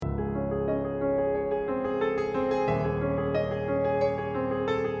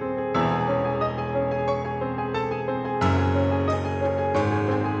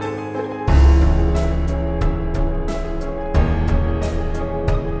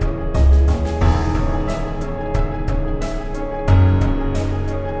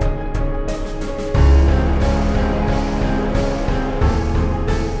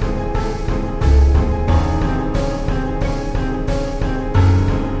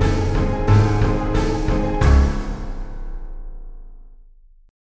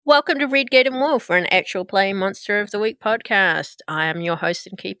Welcome to Redgate and Wolf for an actual play Monster of the Week podcast. I am your host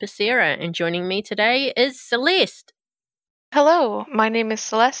and keeper, Sarah, and joining me today is Celeste. Hello, my name is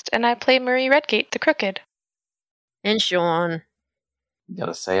Celeste, and I play Marie Redgate, the Crooked. And Sean. You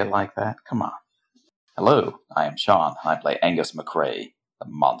gotta say it like that? Come on. Hello, I am Sean, and I play Angus McRae, the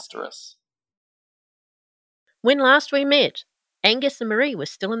Monstrous. When last we met, Angus and Marie were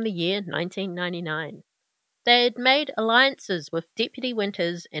still in the year 1999. They had made alliances with Deputy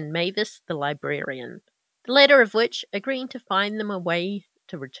Winters and Mavis the Librarian, the latter of which agreeing to find them a way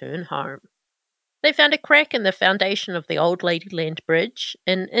to return home. They found a crack in the foundation of the Old Ladyland Bridge,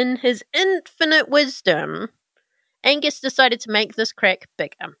 and in his infinite wisdom, Angus decided to make this crack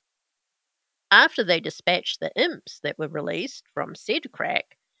bigger. After they dispatched the imps that were released from said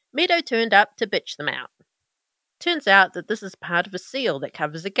crack, Meadow turned up to bitch them out. Turns out that this is part of a seal that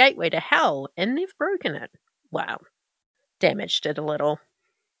covers a gateway to hell, and they've broken it. Wow. Damaged it a little.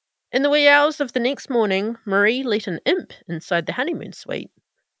 In the wee hours of the next morning, Marie let an imp inside the honeymoon suite.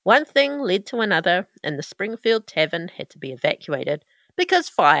 One thing led to another, and the Springfield Tavern had to be evacuated because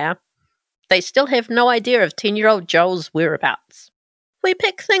fire. They still have no idea of 10-year-old Joel's whereabouts. We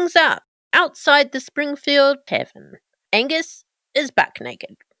pick things up outside the Springfield Tavern. Angus is buck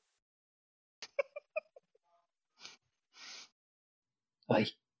naked. Hey,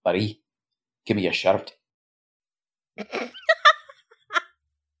 buddy, give me a shirt.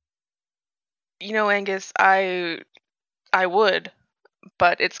 You know, Angus, I would,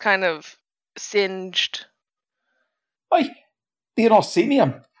 but it's kind of singed. Hey, do you not see me?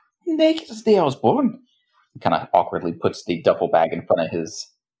 I'm naked as the day I was born. He kind of awkwardly puts the duffel bag in front of his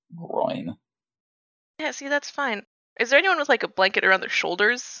groin. Yeah, see, that's fine. Is there anyone with, like, a blanket around their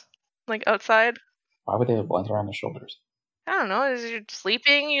shoulders? Like, outside? Why would they have a blanket around their shoulders? I don't know. Is you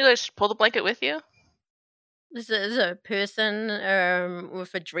sleeping? You just pull the blanket with you? This is a person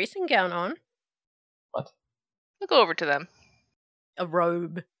with a dressing gown on. What? I'll go over to them. A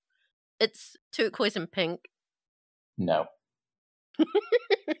robe. It's turquoise and pink. No.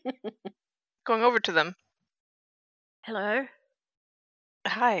 Going over to them. Hello?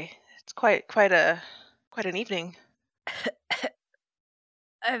 Hi. It's quite an evening.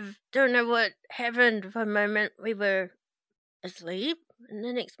 I don't know what happened. For a moment we were asleep, and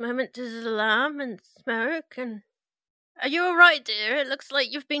the next moment there's alarm and smoke, and... Are you alright, dear? It looks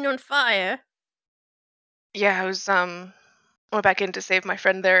like you've been on fire. Yeah, I was, went back in to save my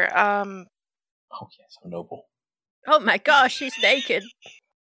friend there. Oh, yes, so noble. Oh my gosh, she's naked.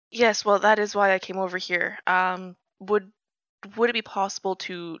 Yes, well, that is why I came over here. Would it be possible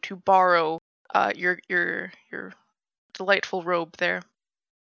to borrow your delightful robe there?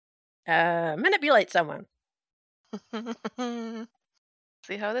 Manipulate someone.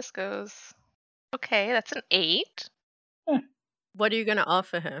 See how this goes. Okay, that's an 8. What are you going to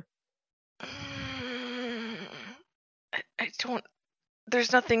offer her? I don't...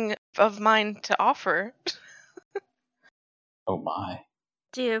 There's nothing of mine to offer. Oh my.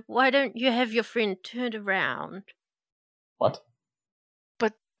 Dear, why don't you have your friend turned around? What?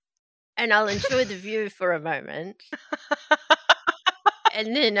 But... And I'll enjoy the view for a moment.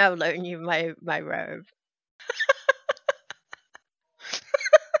 And then I'll loan you my robe.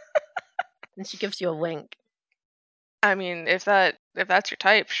 And she gives you a wink. I mean, if that's your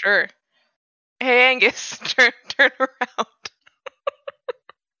type, sure. Hey, Angus, turn around.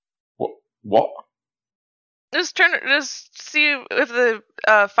 What? Just see if the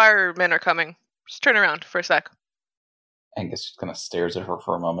firemen are coming. Just turn around for a sec. Angus just kind of stares at her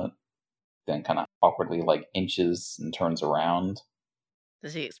for a moment, then kind of awkwardly, inches and turns around.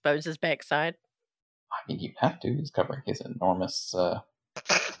 Does he expose his backside? I mean, you have to. He's covering his enormous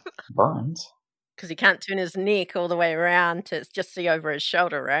burns. Because he can't turn his neck all the way around to just see over his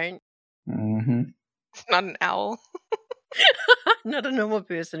shoulder, right? Mm-hmm. It's not an owl. Not a normal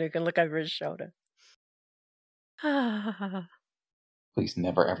person who can look over his shoulder. Please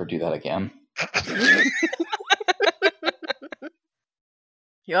never ever do that again.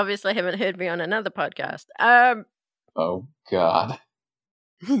 You obviously haven't heard me on another podcast. Oh, God.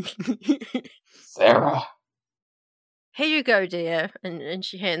 Sarah. Here you go, dear. And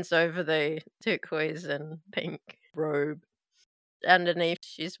she hands over the turquoise and pink robe. Underneath,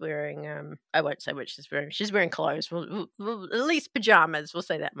 she's wearing, I won't say what she's wearing. She's wearing clothes. Well, at least pajamas, we'll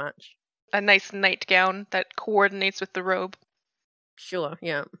say that much. A nice nightgown that coordinates with the robe. Sure,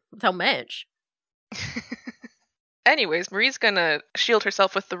 yeah. They'll match. Anyways, Marie's gonna shield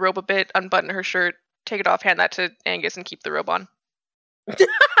herself with the robe a bit, unbutton her shirt, take it off, hand that to Angus, and keep the robe on.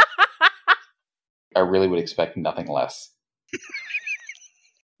 I really would expect nothing less.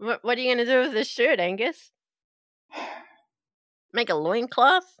 What are you going to do with this shirt, Angus? Make a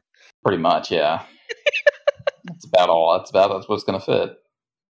loincloth? Pretty much, yeah. That's about all. That's what's going to fit.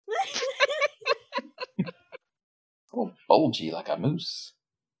 A little bulgy like a moose.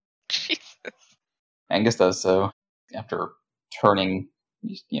 Jesus. Angus does so after turning,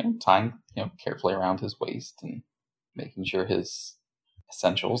 tying, carefully around his waist and making sure his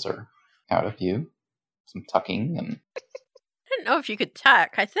essentials are out of view. Some tucking and... I don't know if you could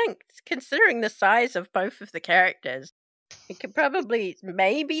tuck. I think, considering the size of both of the characters, you could probably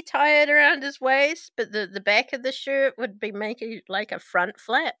maybe tie it around his waist, but the back of the shirt would be making like a front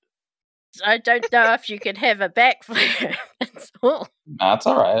flap. So I don't know if you could have a back flap. That's all. That's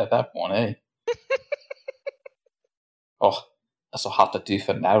all right at that point, eh? Oh, that's all I have to do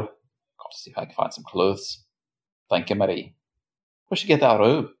for now. Got to see if I can find some clothes. Thank you, Marie. We should get that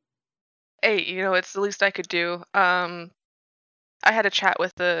robe. Hey, it's the least I could do. I had a chat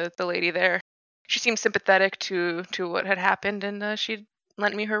with the lady there. She seemed sympathetic to what had happened, and she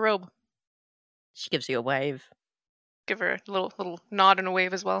lent me her robe. She gives you a wave. Give her a little nod and a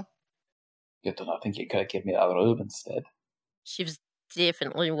wave as well. Good to know. I think you could have given me that robe instead. She was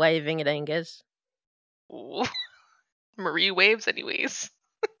definitely waving at Angus. Ooh. Marie waves anyways.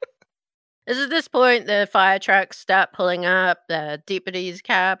 As at this point, the fire trucks start pulling up, the deputy's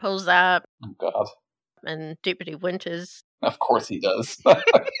car pulls up, Oh, God. and Deputy Winters Of course he does.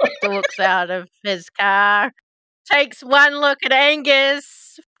 walks out of his car, takes one look at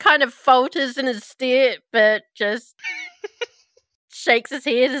Angus, kind of falters in his step, but just shakes his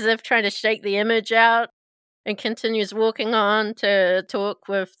head as if trying to shake the image out, and continues walking on to talk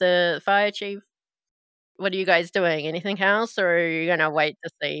with the fire chief. What are you guys doing? Anything else, or are you going to wait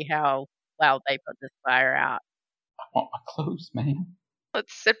to see how well they put this fire out? I want my clothes, man.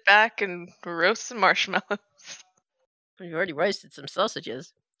 Let's sit back and roast some marshmallows. We've already roasted some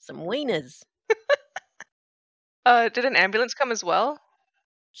sausages, some wieners. Did an ambulance come as well?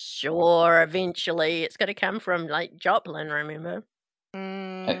 Sure, eventually. It's going to come from, Joplin, remember?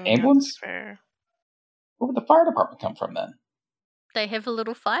 An ambulance? That's fair. Where would the fire department come from then? They have a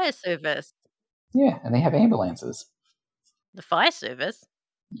little fire service. Yeah, and they have ambulances. The fire service?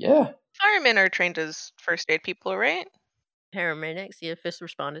 Yeah. Firemen are trained as first aid people, right? Paramedics, yeah, first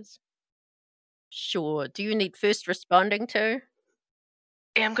responders. Sure. Do you need first responding too?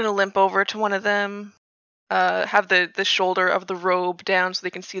 Yeah, I'm gonna limp over to one of them. Have the shoulder of the robe down so they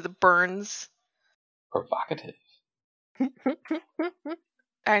can see the burns. Provocative.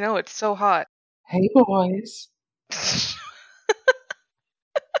 I know, it's so hot. Hey, boys.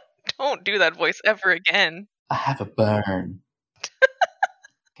 Don't do that voice ever again. I have a burn.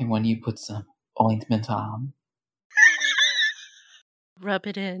 And when you put some ointment on. Rub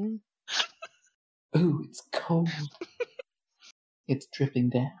it in. Ooh, it's cold. It's dripping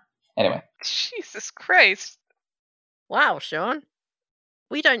down. Anyway. Jesus Christ. Wow, Sean.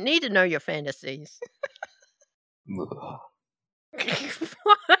 We don't need to know your fantasies. Ugh.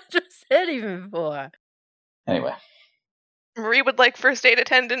 What was that even for? Anyway. Marie would like first aid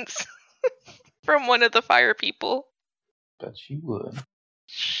attendance from one of the fire people. Bet she would.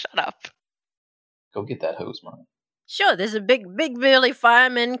 Shut up. Go get that hose, Marie. Sure, there's a big burly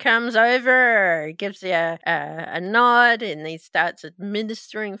fireman comes over, gives you a nod, and he starts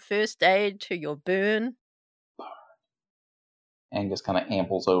administering first aid to your burn. Angus kind of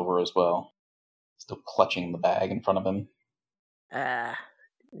ambles over as well, still clutching the bag in front of him.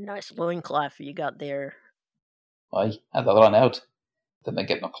 Nice loincloth you got there. I had to run out. Didn't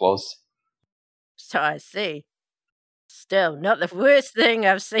get no clothes. So I see. Still, not the worst thing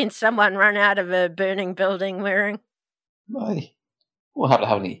I've seen someone run out of a burning building wearing. Aye. We'll have to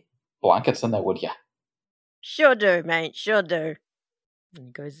have any blankets in there, would ya? Sure do, mate, sure do. And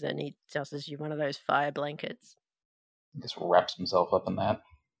he goes and he tosses you one of those fire blankets. He just wraps himself up in that.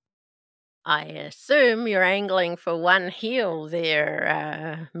 I assume you're angling for one heal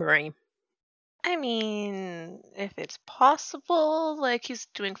there, Marie. I mean, if it's possible, he's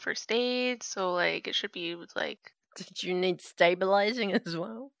doing first aid, so it should be Did you need stabilizing as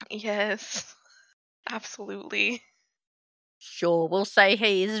well? yes. Absolutely. Sure, we'll say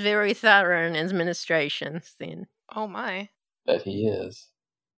he is very thorough in his ministrations then. Oh my. Bet he is.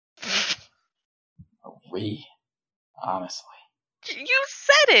 Marie. Honestly. You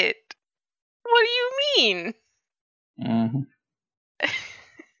said it! What do you mean? Mm-hmm.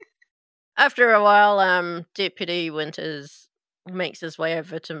 After a while, Deputy Winters makes his way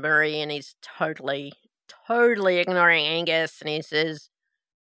over to Marie and he's totally ignoring Angus, and he says,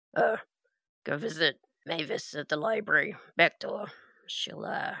 go visit Mavis at the library. Back door. She'll,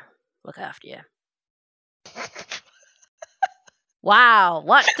 look after you. Wow,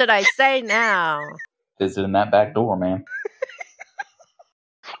 what did I say now? Visit in that back door, man.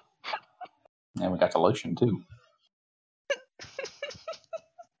 And we got the lotion, too.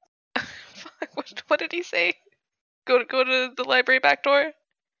 Fuck, what did he say? Go to the library back door?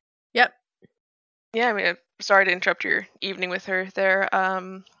 Yep. Yeah, I mean, I'm sorry to interrupt your evening with her there,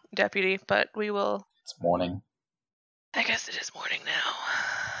 deputy, but we will... It's morning. I guess it is morning now.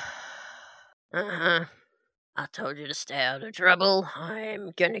 Uh-huh. I told you to stay out of trouble.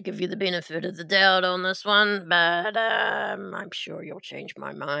 I'm going to give you the benefit of the doubt on this one, but I'm sure you'll change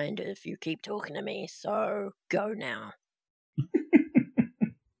my mind if you keep talking to me, so go now.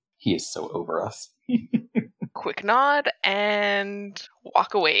 He is so over us. Quick nod and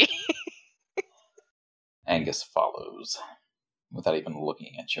walk away. Angus follows, without even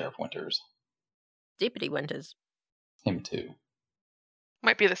looking at Sheriff Winters. Deputy Winters. Him too.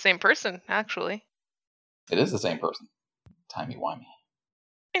 Might be the same person, actually. It is the same person. Timey-wimey.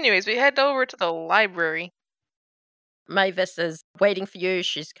 Anyways, we head over to the library. Mavis is waiting for you.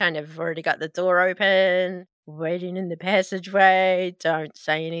 She's kind of already got the door open, waiting in the passageway. Don't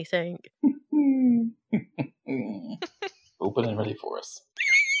say anything. Open and ready for us.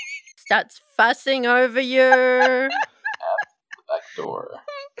 Starts fussing over you. The back door.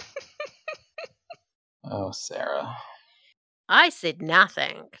 Oh, Sarah. I said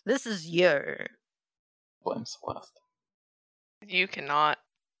nothing. This is you. Blame Celeste. You cannot.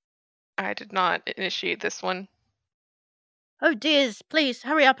 I did not initiate this one. Oh, dears, please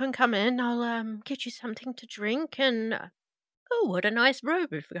hurry up and come in. I'll get you something to drink and... oh, what a nice robe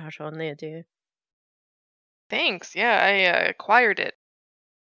you've got on there, dear. Thanks. Yeah, I acquired it.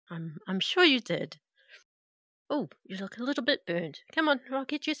 I'm sure you did. Oh, you look a little bit burnt. Come on, I'll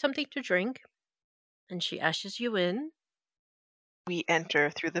get you something to drink. And she ushers you in. We enter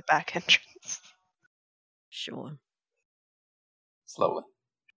through the back entrance. Sure. Slowly.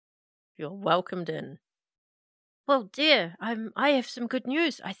 You're welcomed in. Well, dear, I have some good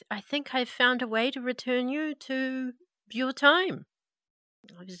news. I think I've found a way to return you to your time.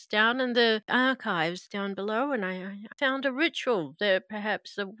 I was down in the archives down below, and I found a ritual that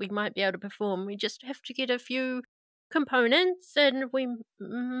perhaps we might be able to perform. We just have to get a few components, and we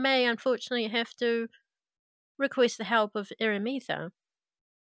may unfortunately have to request the help of Eramitha.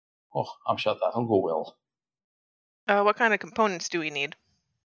 Oh, I'm sure that'll go well. What kind of components do we need?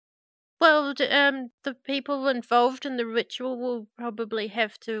 Well, the people involved in the ritual will probably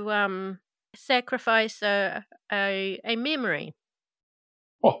have to sacrifice a memory.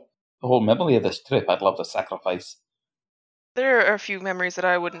 Oh, the whole memory of this trip I'd love to sacrifice. There are a few memories that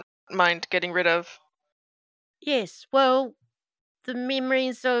I wouldn't mind getting rid of. Yes, well, the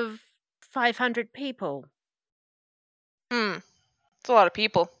memories of 500 people. It's a lot of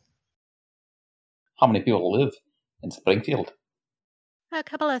people. How many people live in Springfield? A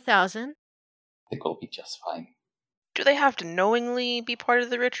couple of thousand. I think we'll be just fine. Do they have to knowingly be part of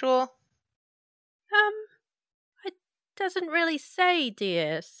the ritual? It doesn't really say,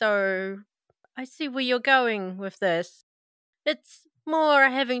 dear, so I see where you're going with this. It's more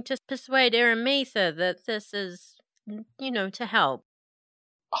having to persuade Eramitha that this is, to help.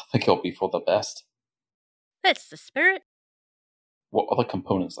 I think it'll be for the best. That's the spirit. What other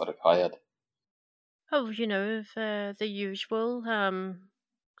components are required? Oh, the usual,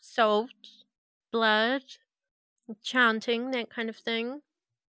 salt, blood, chanting, that kind of thing,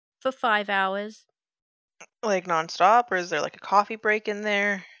 for 5 hours. Like nonstop, or is there like a coffee break in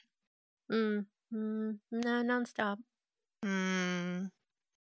there? No, nonstop. Can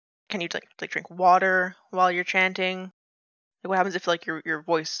you like drink water while you're chanting? Like, what happens if like your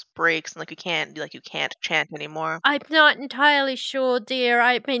voice breaks and like you can't chant anymore? I'm not entirely sure, dear.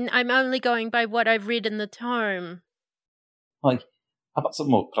 I mean, I'm only going by what I've read in the tome. Like, how about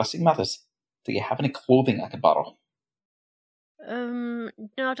some more pressing matters? Do you have any clothing I could borrow?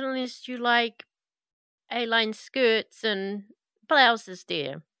 Not unless you like A-line skirts and blouses,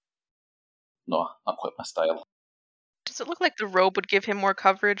 dear. No, not quite my style. Does it look like the robe would give him more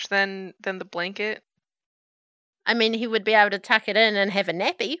coverage than the blanket? I mean, he would be able to tuck it in and have a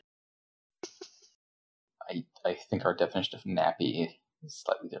nappy. I think our definition of nappy is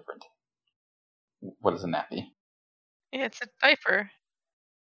slightly different. What is a nappy? Yeah, it's a diaper.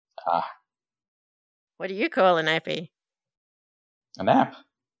 What do you call a nappy? A nap.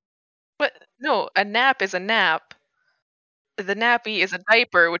 But no, a nap is a nap. The nappy is a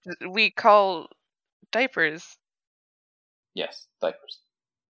diaper, which we call diapers. Yes, diapers.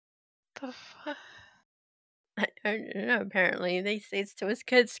 The fuck? I don't know, apparently. He says to his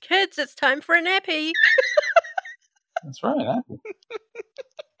kids, it's time for a nappy. That's right, nappy.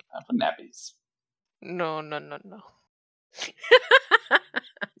 Time for nappies. No.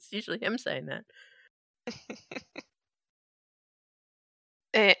 It's usually him saying that.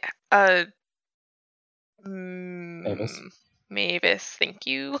 Mavis. Mavis, thank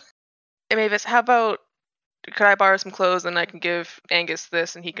you. Hey, Mavis, how about, could I borrow some clothes and I can give Angus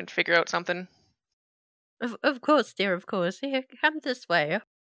this and he can figure out something? Of course, dear, of course. Here, come this way.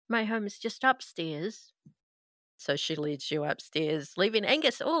 My home is just upstairs. So she leads you upstairs, leaving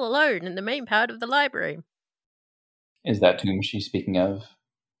Angus all alone in the main part of the library. Is that tomb she's speaking of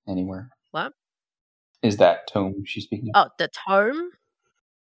anywhere? What? Is that tome she's speaking of? Oh, the tome?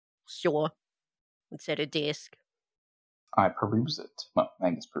 Sure. It's at her desk. I peruse it. Well,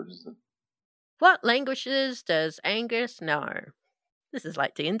 Angus peruses it. What languages does Angus know? This is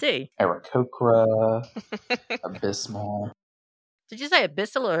like D&D. Aarakocra, Abysmal. Did you say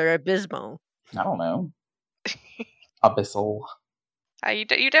abyssal or abysmal? I don't know. Abyssal. You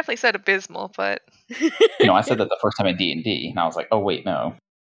definitely said abysmal, but I said that the first time in D&D, and I was like, oh, wait, no.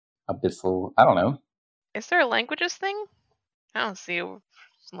 Abyssal. I don't know. is there a languages thing? I don't see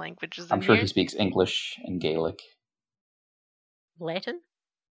languages in I'm sure here. he speaks English and Gaelic. Latin?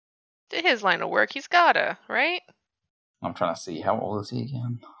 To his line of work, he's gotta, right? I'm trying to see. How old is he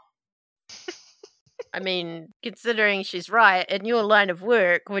again? I mean, considering she's right, in your line of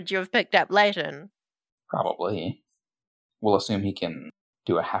work, would you have picked up Latin? Probably. We'll assume he can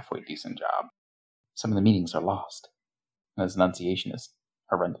do a halfway decent job. Some of the meanings are lost, and his enunciation is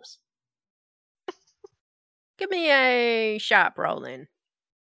horrendous. Give me a sharp roll then.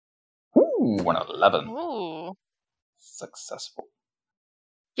 Ooh, an 11. Ooh. Successful.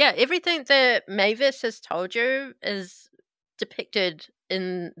 Yeah, everything that Mavis has told you is depicted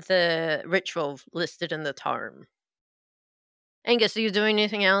in the ritual listed in the tome. Angus, are you doing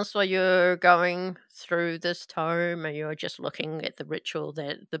anything else while you're going through this tome, or you're just looking at the ritual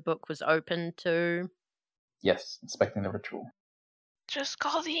that the book was open to? Yes, inspecting the ritual. Just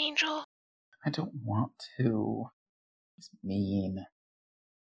call the angel. I don't want to. He's mean.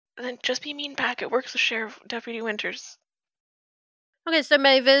 Then just be mean back. It works with Sheriff Deputy Winters. Okay, so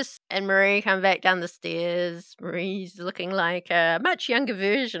Mavis and Marie come back down the stairs. Marie's looking like a much younger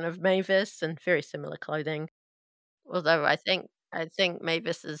version of Mavis in very similar clothing. Although I think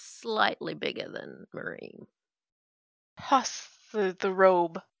Mavis is slightly bigger than Marie. Plus the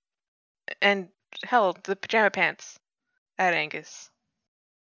robe. And hell, the pajama pants at Angus.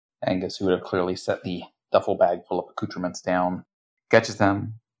 Angus, who would have clearly set the duffel bag full of accoutrements down, catches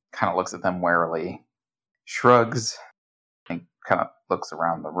them, kind of looks at them warily, shrugs, and kind of looks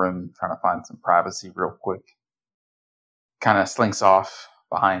around the room, trying to find some privacy real quick. Kind of slinks off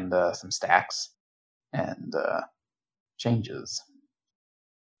behind some stacks and changes.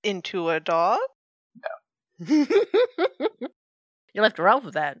 Into a dog? You'll have to roll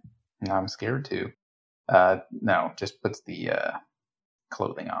with that. I'm scared too. No, just puts the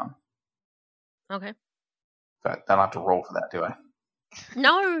clothing on. Okay. But I don't have to roll for that, do I?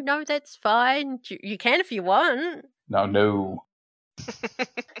 No, that's fine. You can if you want. No.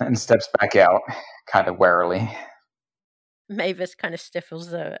 And steps back out, kind of warily. Mavis kind of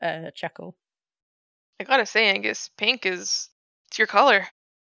stifles a chuckle. I gotta say, Angus, pink it's your color.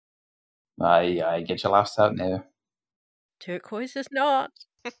 I get your laughs out now. Turquoise is not.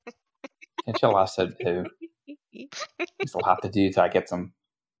 Get your laughs out too. This will have to do till I get some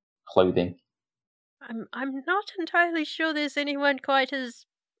clothing. I'm not entirely sure there's anyone quite as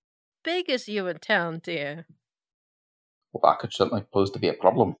big as you in town, dear. Well, that could certainly pose to be a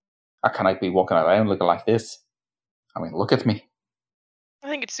problem. I cannot be walking around looking like this. I mean, look at me. I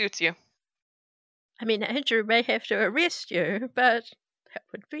think it suits you. I mean, Andrew may have to arrest you, but that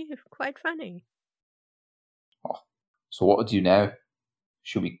would be quite funny. Oh, so what would you now?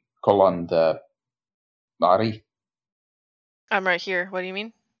 Should we call on the Mari? I'm right here. What do you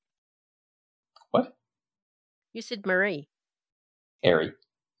mean? What? You said Marie. Airy.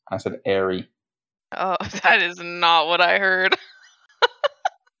 I said airy. Oh, that is not what I heard.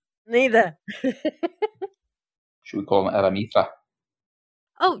 Neither. Should we call on Aramithra?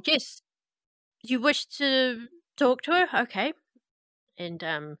 Oh, yes. You wish to talk to her? Okay. And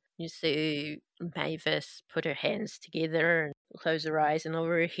you see Mavis put her hands together and close her eyes and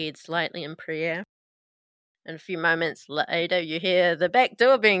lower her head slightly in prayer. And a few moments later, you hear the back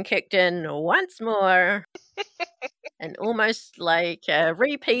door being kicked in once more. And almost like a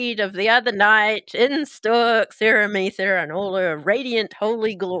repeat of the other night, in stalks Aramitha and all her radiant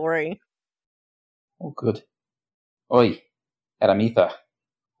holy glory. Oh, good. Oi, Aramithra.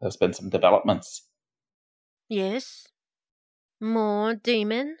 There's been some developments. Yes? More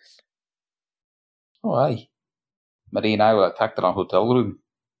demons? Oh, aye. Marie and I were attacked in our hotel room.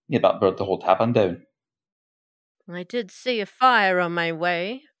 Yeah, that burned the whole tavern down. I did see a fire on my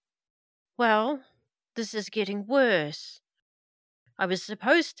way. Well, this is getting worse. I was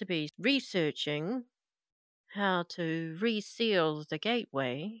supposed to be researching, how to reseal the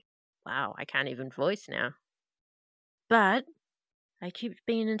gateway. Wow, I can't even voice now. But I keep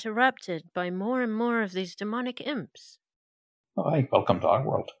being interrupted by more and more of these demonic imps. Aye, welcome to our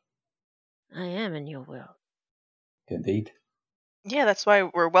world. I am in your world. Indeed. Yeah, that's why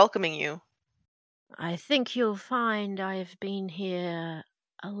we're welcoming you. I think you'll find I've been here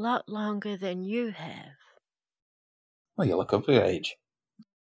a lot longer than you have. Well, you look over your age.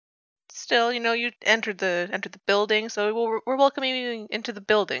 Still, you entered the building, so we're welcoming you into the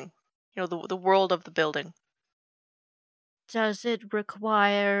building. The world of the building. Does it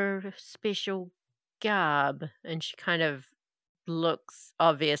require special garb? And she kind of looks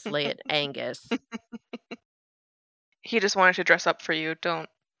obviously at Angus. He just wanted to dress up for you. Don't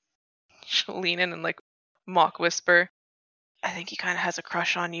she'll lean in and mock whisper. I think he kind of has a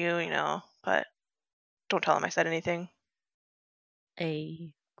crush on you, but don't tell him I said anything.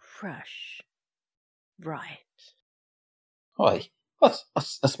 A crush. Right. Aye.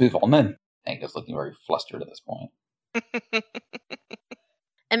 Let's move on then. Angus looking very flustered at this point.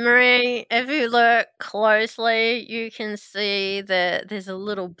 And Marie, if you look closely, you can see that there's a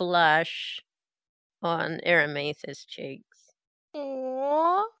little blush on Aramitha's cheeks.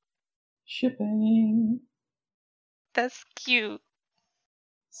 Aww, Shipping. that's cute.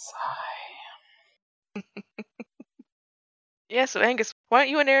 Sigh. Yeah, so Angus, why don't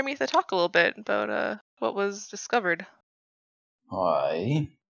you and Aramitha talk a little bit about what was discovered? Aye.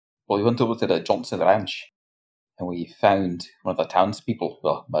 Well, we went over to the Johnson Ranch, and we found one of the townspeople.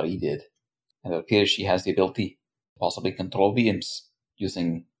 Well, Marie did. And it appears she has the ability to possibly control the imps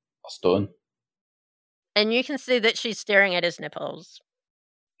using a stone. And you can see that she's staring at his nipples.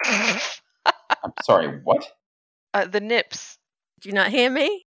 I'm sorry, what? The nips. Do you not hear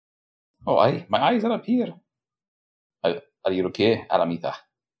me? Oh, aye, my eyes are up here. Are you okay, Aramitha?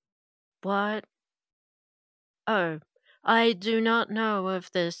 What? Oh, I do not know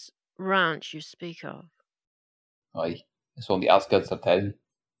of this ranch you speak of. Aye, it's on the outskirts of town.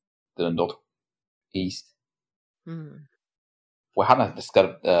 Dundalk. East. We hadn't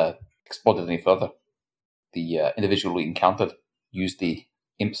explored any further. The individual we encountered used the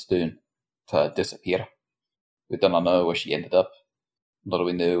imp stone to disappear. We do not know where she ended up, nor do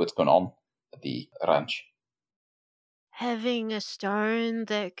we know what's going on at the ranch. Having a stone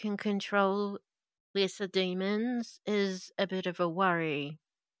that can control lesser demons is a bit of a worry.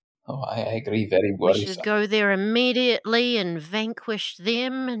 Oh, I agree, very We worrisome. should go there immediately and vanquish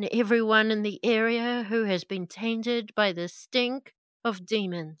them and everyone in the area who has been tainted by the stink of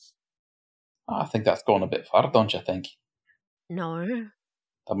demons. I think that's gone a bit far, don't you think? No.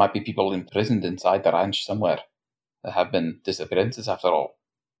 There might be people imprisoned inside the ranch somewhere. There have been disappearances after all.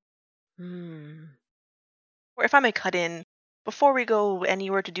 Or if I may cut in, before we go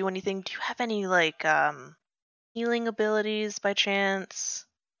anywhere to do anything, do you have any healing abilities by chance?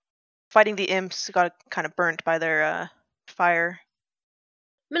 Fighting the imps got kind of burnt by their fire.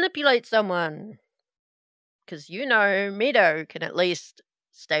 Manipulate someone. Because Meadow can at least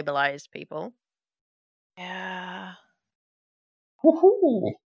stabilize people. Yeah.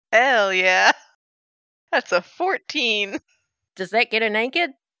 Woohoo! Hell yeah. That's a 14. Does that get her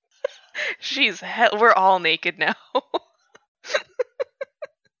naked? We're all naked now.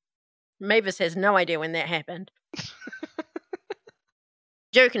 Mavis has no idea when that happened.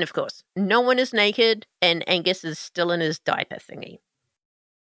 Joking, of course. No one is naked, and Angus is still in his diaper thingy.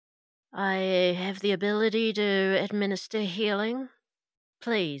 I have the ability to administer healing.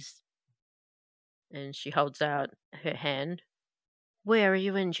 Please. And she holds out her hand. Where are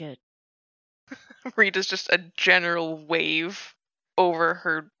you injured? Rita's just a general wave over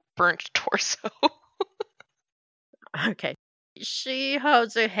her burnt torso. Okay. She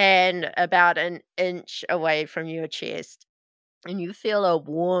holds her hand about an inch away from your chest, and you feel a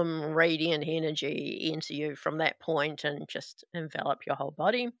warm, radiant energy enter you from that point and just envelop your whole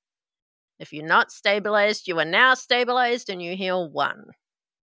body. If you're not stabilized, you are now stabilized and you heal 1.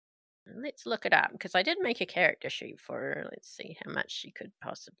 Let's look it up, because I did make a character sheet for her. Let's see how much she could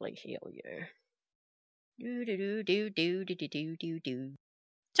possibly heal you.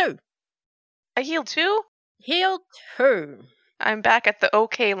 2. I healed 2? Heal 2. I'm back at the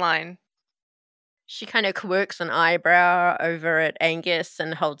okay line. She kind of quirks an eyebrow over at Angus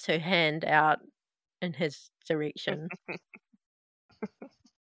and holds her hand out in his direction.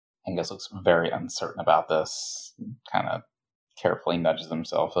 Angus looks very uncertain about this. Kind of carefully nudges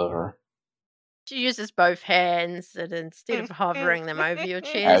himself over. She uses both hands, and instead of hovering them over your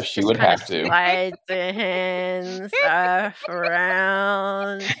chest, As she would have to. slides her hands up,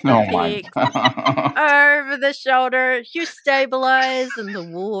 around, Oh my peak, god. over the shoulder. You stabilize, and the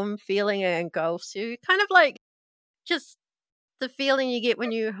warm feeling engulfs you. Kind of like just the feeling you get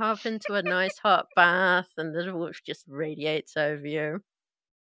when you hop into a nice hot bath and the warmth just radiates over you.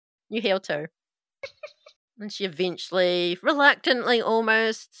 You heal too. And she eventually, reluctantly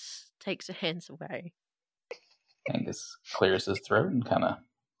almost, takes her hands away. Angus clears his throat and kind of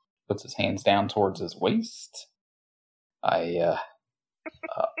puts his hands down towards his waist. Thank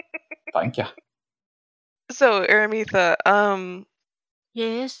you. So, Aramitha,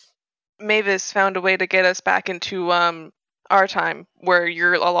 Yes? Mavis found a way to get us back into our time, where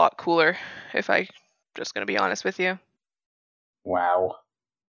you're a lot cooler, if I just gonna be honest with you. Wow.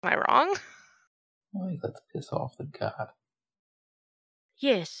 Am I wrong? Why, let's piss off the god.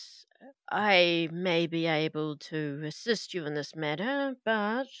 Yes, I may be able to assist you in this matter,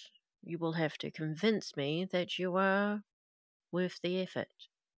 but you will have to convince me that you are worth the effort.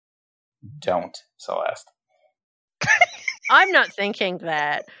 Don't, Celeste. I'm not thinking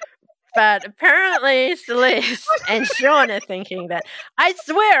that, but apparently Celeste and Sean are thinking that. I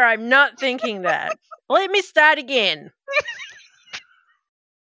swear I'm not thinking that. Let me start again.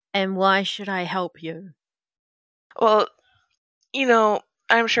 And why should I help you? Well,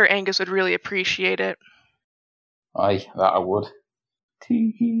 I'm sure Angus would really appreciate it. Aye, that I would.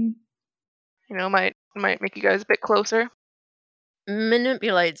 Tee-hee. Might make you guys a bit closer.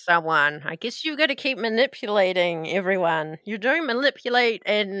 Manipulate someone. I guess you've got to keep manipulating everyone. You're doing manipulate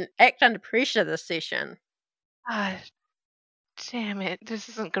and act under pressure this session. Ah, damn it. This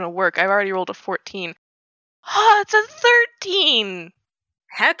isn't gonna work. I've already rolled a 14. Ah, it's a 13!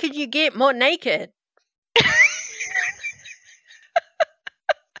 How could you get more naked?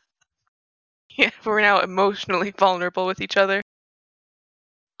 Yeah, we're now emotionally vulnerable with each other.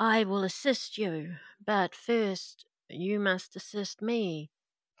 I will assist you, but first you must assist me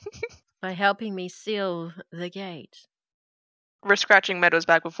by helping me seal the gate. We're scratching Meadow's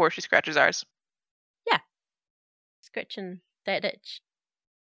back before she scratches ours. Scratching that itch.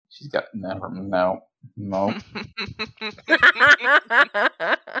 She's got no.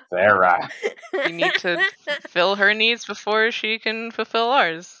 Sarah. We need to fill her needs before she can fulfill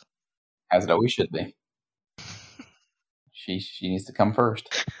ours. As it always should be. She needs to come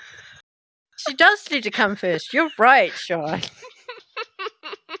first. She does need to come first. You're right, Sean.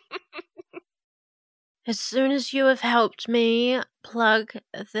 As soon as you have helped me plug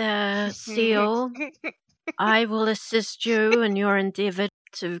the seal, I will assist you in your endeavor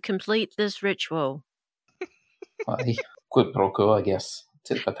to complete this ritual. Aye, quid pro quo, I guess.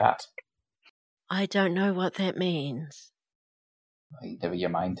 Tit for tat. I don't know what that means. Aye, never you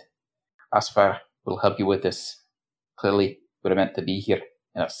mind. As far, we'll help you with this. Clearly, we're meant to be here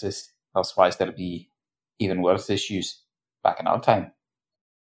and assist. Elsewise, there'd be even worse issues back in our time.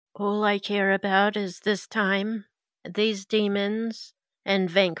 All I care about is this time, these demons, and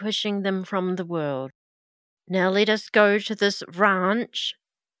vanquishing them from the world. Now let us go to this ranch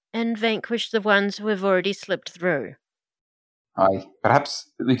and vanquish the ones who have already slipped through. Aye, perhaps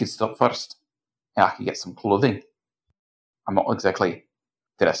we could stop first. And I could get some clothing. I'm not exactly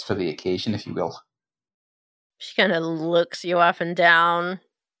dressed for the occasion, if you will. She kind of looks you up and down.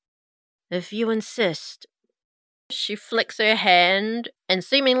 If you insist. She flicks her hand, and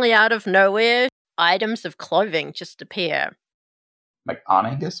seemingly out of nowhere, items of clothing just appear. Like on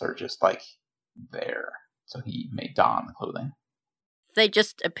Angus, or just like there, so he may don the clothing? They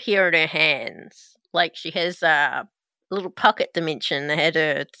just appear in her hands, like she has a little pocket dimension at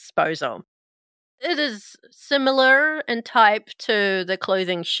her disposal. It is similar in type to the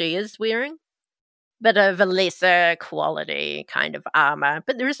clothing she is wearing, but of a lesser quality kind of armor.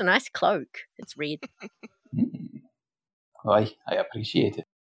 But there is a nice cloak. It's red. Aye, I appreciate it.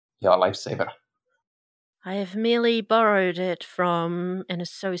 You're a lifesaver. I have merely borrowed it from an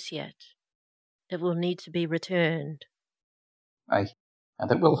associate. It will need to be returned. Aye,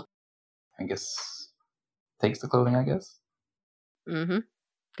 and it will. Angus takes the clothing, I guess. Mm-hmm.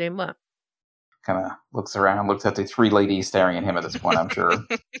 Then what? Kind of looks around, looks at the three ladies staring at him at this point, I'm sure.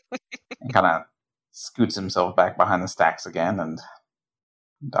 And kind of scoots himself back behind the stacks again and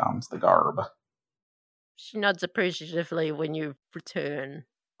dons the garb. She nods appreciatively when you return.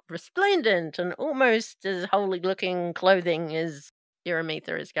 Resplendent and almost as holy-looking clothing as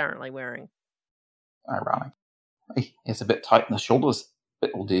Aramitha is currently wearing. Ironic. Aye, it's a bit tight in the shoulders,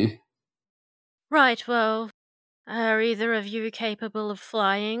 but will do. Right, well, are either of you capable of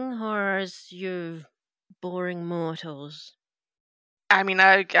flying, or is you boring mortals? I mean,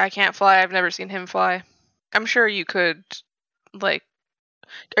 I can't fly. I've never seen him fly. I'm sure you could,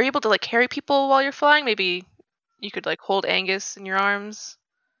 are you able to, carry people while you're flying? Maybe you could, hold Angus in your arms?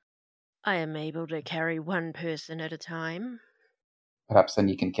 I am able to carry one person at a time. Perhaps then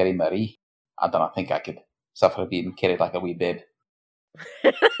you can carry Marie. I don't think I could suffer being carried like a wee babe.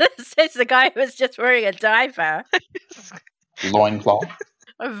 Says the guy who was just wearing a diaper. Loincloth.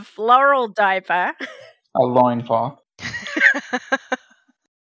 A floral diaper. A loincloth.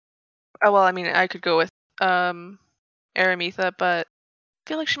 Oh, well, I mean, I could go with Aramitha, but I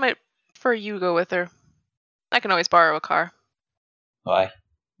feel like she might prefer you go with her. I can always borrow a car. Aye.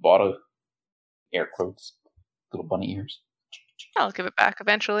 Borrow. Air quotes. Little bunny ears. I'll give it back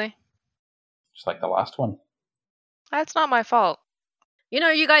eventually. Just like the last one. That's not my fault. You know,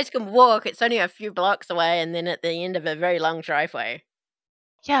 you guys can walk. It's only a few blocks away and then at the end of a very long driveway.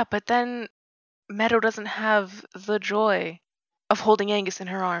 Yeah, but then Meadow doesn't have the joy of holding Angus in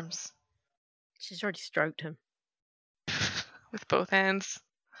her arms. She's already stroked him. With both hands.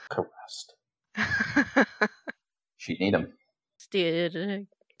 Caressed. She'd need him. Stared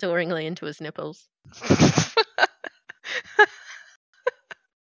adoringly into his nipples.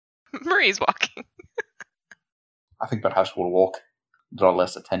 Marie's walking. I think perhaps we'll walk. Draw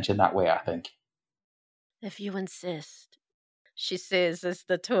less attention that way, I think. If you insist, she says as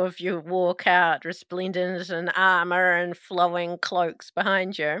the two of you walk out, resplendent in armor and flowing cloaks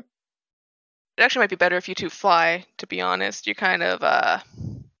behind you. It actually might be better if you two fly, to be honest. You're kind of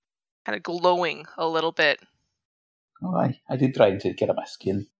glowing a little bit. Oh, I did try to get at my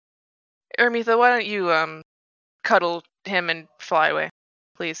skin. Aramitha, why don't you cuddle him and fly away,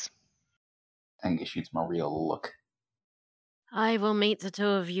 please? Angus shoots him a real look. I will meet the two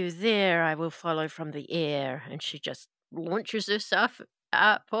of you there. I will follow from the air. And she just launches herself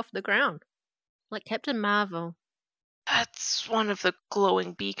up off the ground. Like Captain Marvel. That's one of the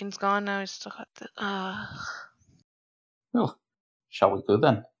glowing beacons gone. Now I still got the... Well, shall we go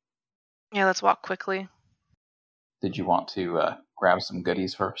then? Yeah, let's walk quickly. Did you want to grab some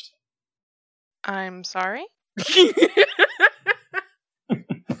goodies first? I'm sorry?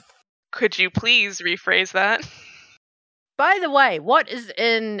 Could you please rephrase that? By the way, what is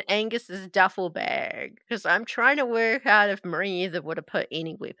in Angus's duffel bag? Because I'm trying to work out if Marie either would have put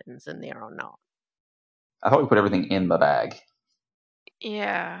any weapons in there or not. I thought we put everything in the bag.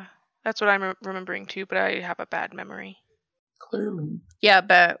 Yeah, that's what I'm remembering too, but I have a bad memory. Clearly. Yeah,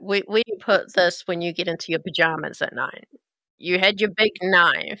 but we put this when you get into your pajamas at night. You had your big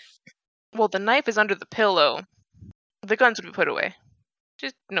knife. Well, the knife is under the pillow. The guns would be put away.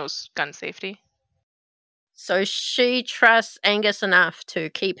 Just no gun safety. So she trusts Angus enough to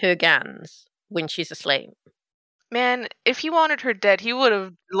keep her guns when she's asleep. Man, if he wanted her dead, he would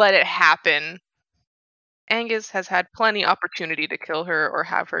have let it happen. Angus has had plenty opportunity to kill her or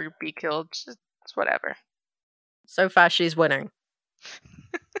have her be killed. Just whatever. So far, she's winning.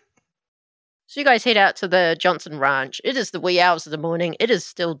 So you guys head out to the Johnson Ranch. It is the wee hours of the morning. It is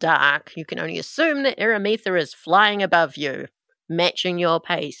still dark. You can only assume that Aramitha is flying above you, matching your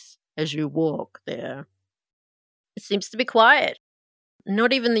pace as you walk there. It seems to be quiet.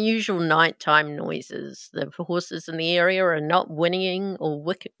 Not even the usual nighttime noises. The horses in the area are not whinnying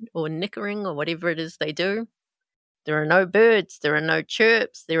or nickering or whatever it is they do. There are no birds. There are no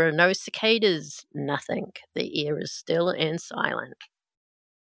chirps. There are no cicadas. Nothing. The air is still and silent.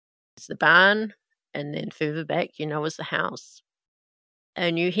 It's the barn, and then further back, is the house.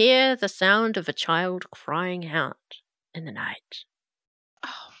 And you hear the sound of a child crying out in the night.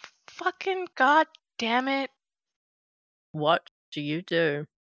 Oh, fucking god damn it. What do you do?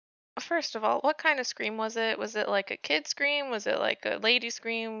 First of all, what kind of scream was it? Was it like a kid scream? Was it like a lady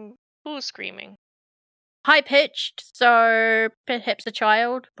scream? Who's screaming? High-pitched, so perhaps a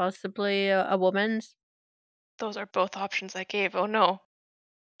child, possibly a woman's. Those are both options I gave. Oh no.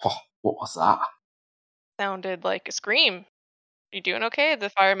 Oh, what was that? Sounded like a scream. You doing okay? Did the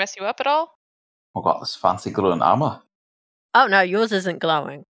fire mess you up at all? I got this fancy glowing armor. Oh no, yours isn't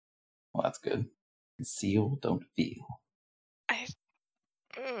glowing. Well, that's good. Conceal, don't feel.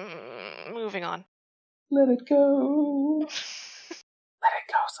 Moving on. Let it go. Let it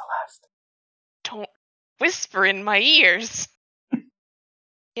go, Celeste. Don't whisper in my ears.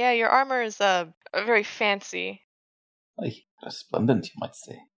 Yeah, your armor is very fancy. Resplendent, you might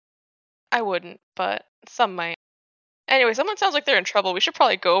say. I wouldn't, but some might. Anyway, someone sounds like they're in trouble. We should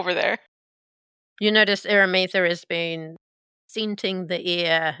probably go over there. You notice Aramitha has been scenting the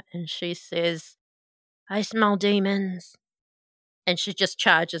air, and she says, I smell demons. And she just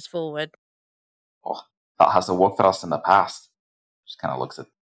charges forward. Oh, that hasn't worked for us in the past. Just kind of looks at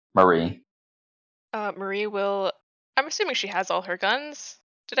Marie. Marie will... I'm assuming she has all her guns.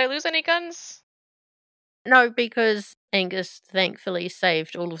 Did I lose any guns? No, because Angus thankfully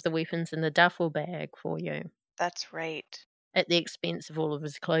saved all of the weapons in the duffel bag for you. That's right. At the expense of all of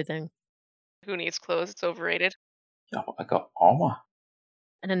his clothing. Who needs clothes? It's overrated. Yo, I got armor.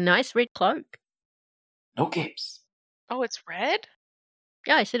 And a nice red cloak. No capes. Oh, it's red?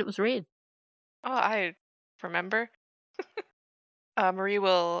 Yeah, I said it was red. Oh, I remember. Marie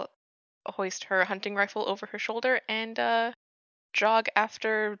will hoist her hunting rifle over her shoulder and jog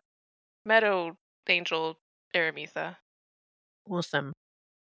after Meadow Angel Aramitha. Awesome.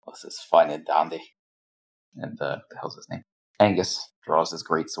 This is fine and dandy. And what the hell's his name? Angus draws his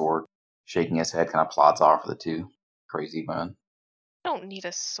great sword, shaking his head, kind of plods off with the two crazy men. Don't need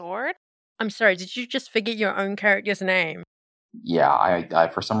a sword. I'm sorry, did you just forget your own character's name? Yeah, I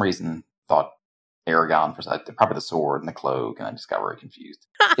for some reason thought Aragon for probably the sword and the cloak, and I just got very confused.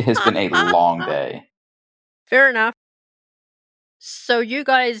 It has been a long day. Fair enough. So you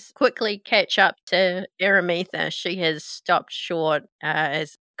guys quickly catch up to Aramitha. She has stopped short,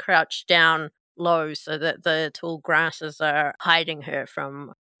 has crouched down low so that the tall grasses are hiding her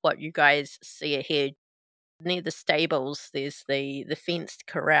from what you guys see ahead. Near the stables, there's the fenced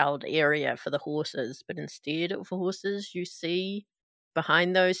corralled area for the horses, but instead of horses, you see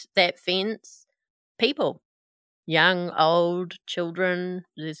behind that fence people. Young, old, children.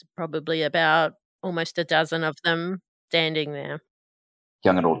 There's probably about almost a dozen of them standing there.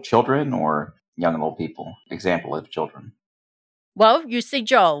 Young and old children, or young and old people? Example of children. Well, you see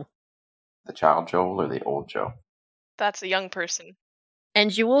Joel. The child Joel or the old Joe? That's a young person.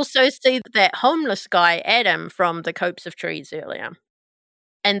 And you also see that homeless guy, Adam, from the Copse of Trees earlier.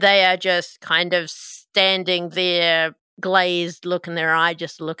 And they are just kind of standing there, glazed look in their eye,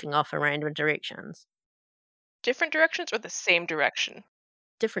 just looking off in random directions. Different directions or the same direction?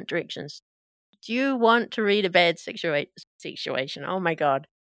 Different directions. Do you want to read a bad situation? Oh my god.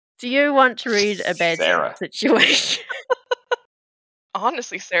 Do you want to read a bad Sarah. situation?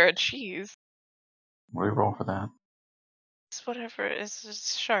 Honestly, Sarah, jeez. What do we roll for that? It's whatever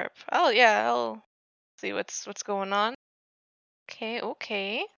is sharp. Oh yeah, I'll see what's going on.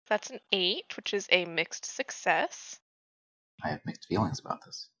 Okay. That's an 8, which is a mixed success. I have mixed feelings about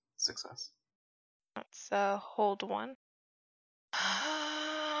this success. Let's hold one.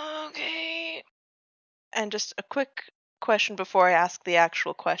 Okay. And just a quick question before I ask the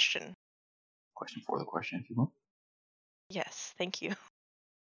actual question. Question for the question, if you will. Yes, thank you.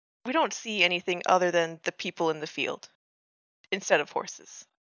 We don't see anything other than the people in the field instead of horses.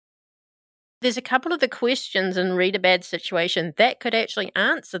 There's a couple of the questions in Read a Bad Situation that could actually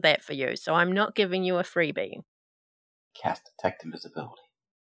answer that for you, so I'm not giving you a freebie. Cast Detect Invisibility.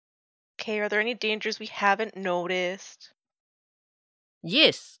 Okay, are there any dangers we haven't noticed?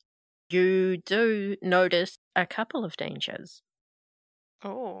 Yes, you do notice a couple of dangers.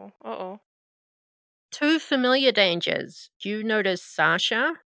 Oh, uh-oh. 2 familiar dangers. You notice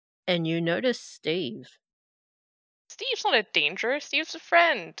Sasha, and you notice Steve. Steve's not a danger. Steve's a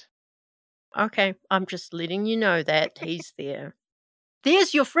friend. Okay, I'm just letting you know that he's there.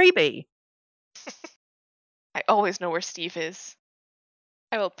 There's your freebie. I always know where Steve is.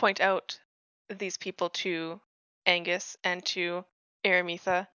 I will point out these people to Angus and to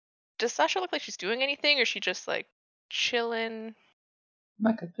Aramitha. Does Sasha look like she's doing anything, or is she just like chilling?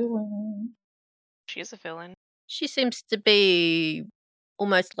 Like a villain. She is a villain. She seems to be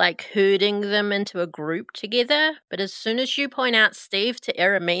almost like herding them into a group together, but as soon as you point out Steve to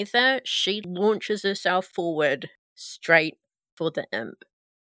Aramitha, she launches herself forward straight for the imp.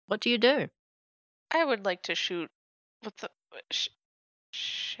 What do you do? I would like to shoot with the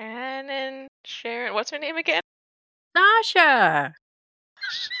Sharon. What's her name again? Sasha!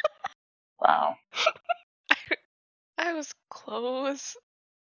 Wow. I was close.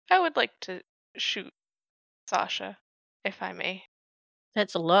 I would like to shoot Sasha, if I may.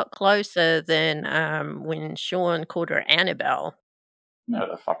 That's a lot closer than when Sean called her Annabelle. No,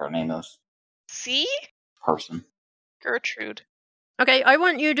 the fuck her name is. See? Person. Gertrude. Okay, I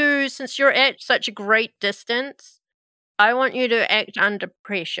want you to, since you're at such a great distance, I want you to act under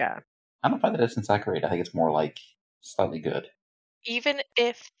pressure. I don't find the distance that great. I think it's more like slightly good. Even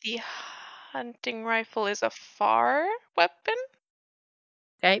if the hunting rifle is a far weapon?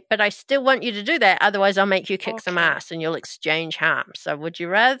 Okay, but I still want you to do that, otherwise I'll make you kick some Okay. ass and you'll exchange harm. So would you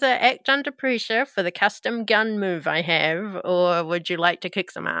rather act under pressure for the custom gun move I have, or would you like to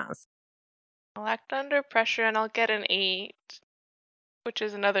kick some ass? I'll act under pressure and I'll get an 8, which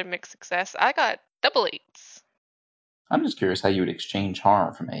is another mixed success. I got double 8s. I'm just curious how you would exchange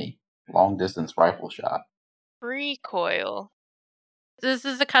harm from a long-distance rifle shot. Recoil. This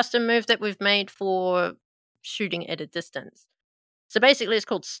is a custom move that we've made for shooting at a distance. So basically it's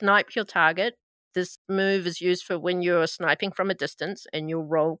called Snipe Your Target. This move is used for when you're sniping from a distance and you'll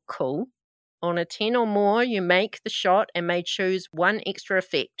roll cool. On a 10 or more, you make the shot and may choose one extra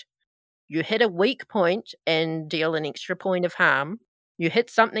effect. you hit a weak point and deal an extra point of harm, you hit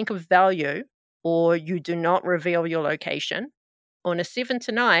something of value, or you do not reveal your location. On a 7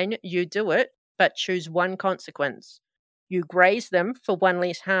 to 9, you do it, but choose one consequence. You graze them for 1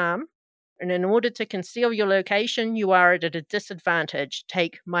 less harm, and in order to conceal your location, you are at a disadvantage.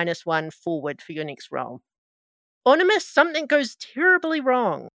 Take -1 forward for your next roll. Onimus, something goes terribly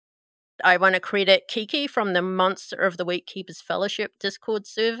wrong. I want to credit Kiki from the Monster of the Week Keepers Fellowship Discord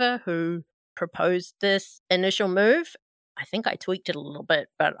server who proposed this initial move. I think I tweaked it a little bit,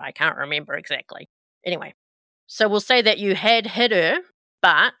 but I can't remember exactly. Anyway, so we'll say that you had hit her,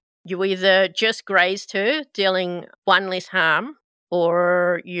 but you either just grazed her, dealing 1 less harm,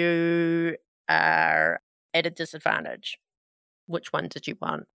 or you are at a disadvantage. Which one did you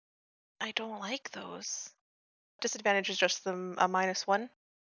want? I don't like those. Disadvantage is just a -1.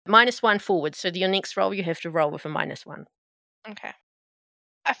 -1 forward, so your next roll you have to roll with a -1. Okay.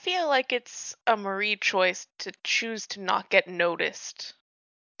 I feel like it's a Marie choice to choose to not get noticed,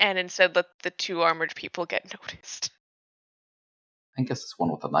 and instead let the 2 armored people get noticed. Angus is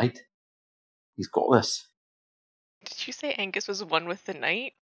one with the knight. He's got this. Did you say Angus was one with the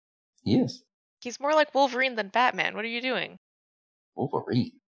knight? He is. He's more like Wolverine than Batman. What are you doing?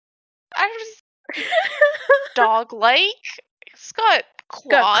 Wolverine. I just dog-like. He's got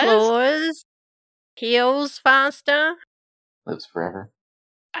claws. Got claws. Heals faster. Lives forever.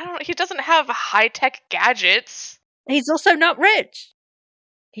 He doesn't have high-tech gadgets. He's also not rich.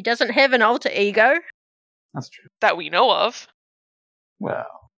 He doesn't have an alter ego. That's true. That we know of.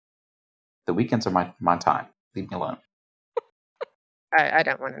 Well, the weekends are my time. Leave me alone. I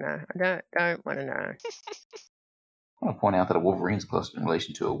don't want to know. I don't want to know. I want to point out that a Wolverine is closer in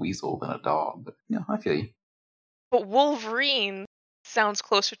relation to a weasel than a dog, but I feel you. But Wolverine sounds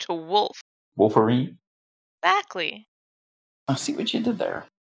closer to wolf. Wolverine? Exactly. I see what you did there.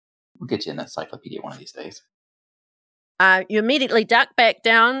 We'll get you an encyclopedia one of these days. You immediately duck back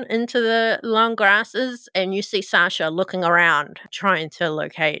down into the long grasses and you see Sasha looking around, trying to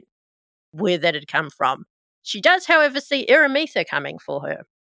locate where that had come from. She does, however, see Aramitha coming for her.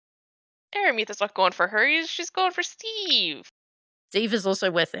 Aramitha's not going for her. She's going for Steve. Steve is also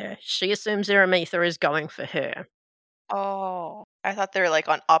with her. She assumes Aramitha is going for her. Oh. I thought they were like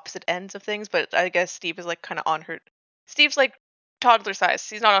on opposite ends of things, but I guess Steve is like kind of on her. Steve's like toddler size.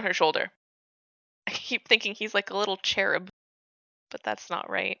 He's not on her shoulder. I keep thinking he's like a little cherub, but that's not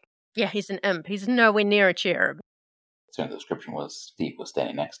right. Yeah, he's an imp. He's nowhere near a cherub. So the description was Steve was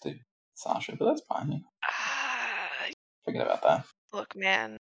standing next to Sasha, but that's fine. Forget about that. Look,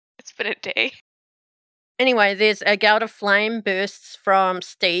 man, it's been a day. Anyway, there's a gout of flame bursts from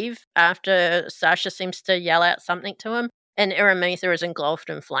Steve after Sasha seems to yell out something to him, and Aramitha is engulfed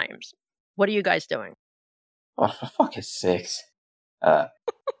in flames. What are you guys doing? Oh, for fuck's sakes.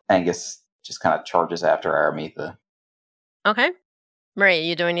 Angus just kind of charges after Aramitha. Okay. Maria,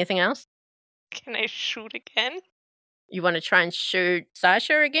 you doing anything else? Can I shoot again? You want to try and shoot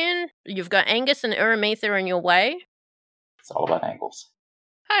Sasha again? You've got Angus and Aramitha in your way. It's all about angles.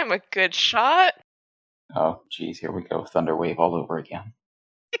 I'm a good shot. Oh, geez, here we go. Thunder Wave all over again.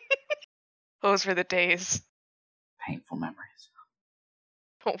 Those were the days. Painful memories.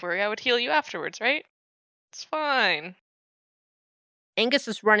 Don't worry, I would heal you afterwards, right? It's fine. Angus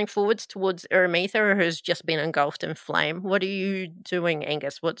is running forwards towards Aramitha, who's just been engulfed in flame. What are you doing,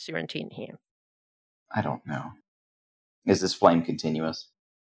 Angus? What's your intent here? I don't know. Is this flame continuous?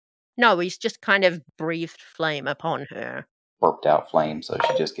 No, he's just kind of breathed flame upon her. Burped out flame, so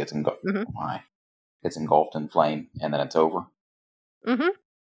she just gets engulfed. Why? Gets engulfed in flame, and then it's over. Mm-hmm.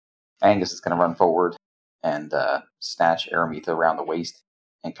 Angus is going to run forward and snatch Aramitha around the waist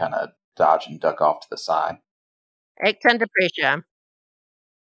and kind of dodge and duck off to the side. Act under pressure.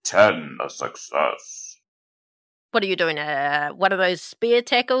 10, a success. What are you doing? One of those spear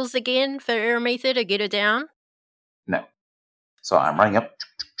tackles again for Aramitha to get her down? No. So I'm running up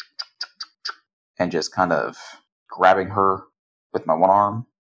and just kind of grabbing her with my one arm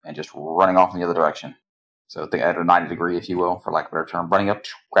and just running off in the other direction. So think at a 90 degree, if you will, for lack of a better term. Running up,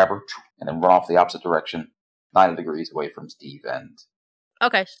 grab her, and then run off the opposite direction, 90 degrees away from Steve. And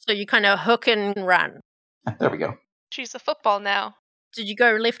okay, so you kind of hook and run. There we go. She's a football now. Did you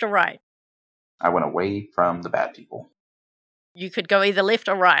go left or right? I went away from the bad people. You could go either left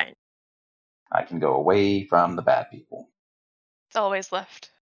or right. I can go away from the bad people. It's always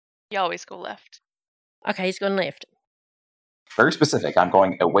left. You always go left. Okay, he's gone left. Very specific. I'm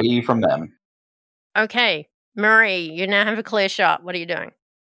going away from them. Okay, Marie, you now have a clear shot. What are you doing?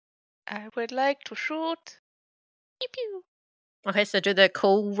 I would like to shoot. Pew pew. Okay, so do the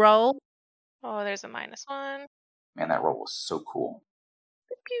cool roll. Oh, there's a -1. Man, that roll was so cool.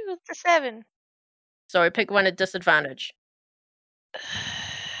 Pew It's a 7. So pick one at disadvantage.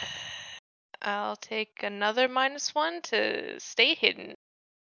 I'll take another -1 to stay hidden.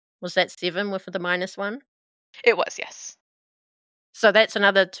 Was that 7 with the -1? It was, yes. So that's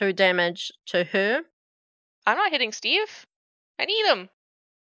another 2 damage to her. I'm not hitting Steve. I need him.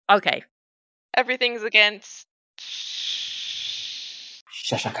 Okay. Everything's against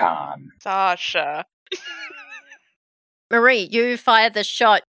Sheshakan. Sasha. Marie, you fire the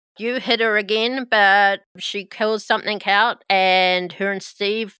shot. You hit her again, but she kills something out, and her and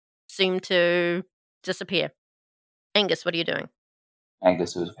Steve seem to disappear. Angus, what are you doing?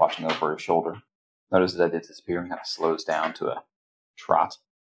 Angus, who's watching over his shoulder, notices that it's disappearing, kind of slows down to a trot,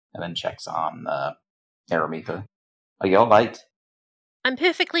 and then checks on Aramitha. Are you alright? I'm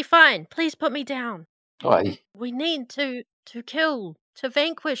perfectly fine. Please put me down. Aye. We need to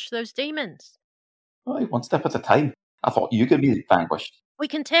vanquish those demons. Aye, one step at a time. I thought you could be vanquished. We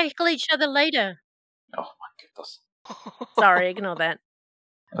can tackle each other later. Oh my goodness. Sorry, ignore that.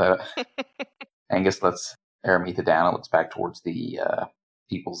 Angus lets Aramitha down and looks back towards the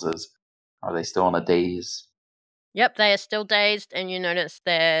Peopleses. Are they still in a daze? Yep, they are still dazed, and you notice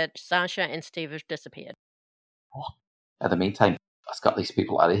that Sasha and Steve have disappeared. In the meantime, let's get these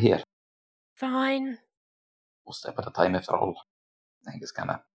people out of here. Fine. One step at a time, after all. Angus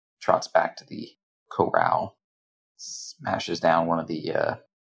kind of trots back to the corral, smashes down one of the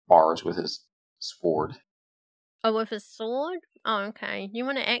bars with his sword. Oh, with his sword? Oh, okay. You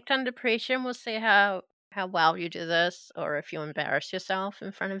want to act under pressure, and we'll see how well you do this, or if you embarrass yourself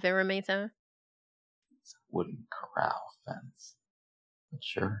in front of Aramitha. It's a wooden corral fence. Not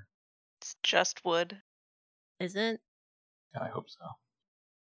sure. It's just wood. Is it? I hope so.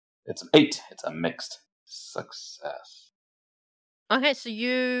 It's an 8. It's a mixed success. Okay, so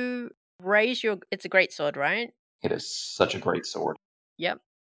you raise your... It's a great sword, right? It is such a great sword. Yep.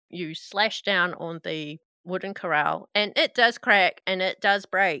 You slash down on the wooden corral, and it does crack, and it does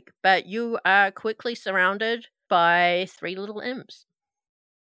break, but you are quickly surrounded by 3 little imps.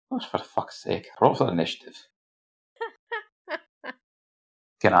 Oh, for fuck's sake. Roll for initiative.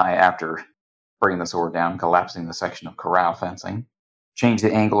 Can I, after bringing the sword down, collapsing the section of corral fencing, change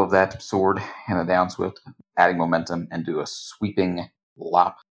the angle of that sword in a downswift, adding momentum, and do a sweeping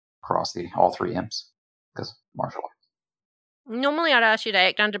lop across all 3 imps? Because martial arts. Normally I'd ask you to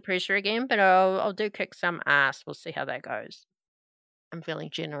act under pressure again, but I'll do kick some ass. We'll see how that goes. I'm feeling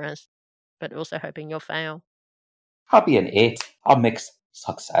generous, but also hoping you'll fail. I'll be an 8. I'll mix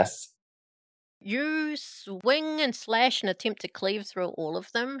success. You swing and slash and attempt to cleave through all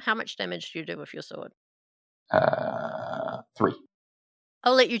of them. How much damage do you do with your sword? 3.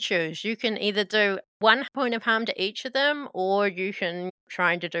 I'll let you choose. You can either do 1 point of harm to each of them, or you can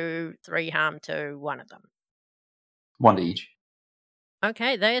try to do 3 harm to one of them. 1 to each.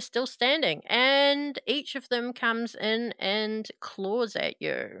 Okay, they are still standing, and each of them comes in and claws at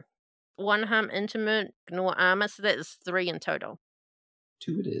you. 1 harm intimate, ignore armor, so that is 3 in total.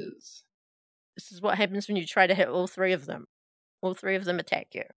 2 it is. This is what happens when you try to hit all 3 of them. All 3 of them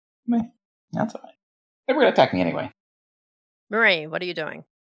attack you. Meh. That's alright. They were going to attack me anyway. Marie, what are you doing?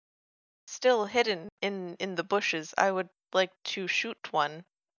 Still hidden in the bushes. I would like to shoot one.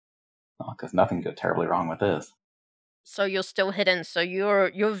 Because nothing could go terribly wrong with this. So you're still hidden, so your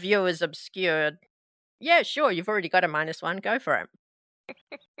view is obscured. Yeah, sure, you've already got a -1. Go for it.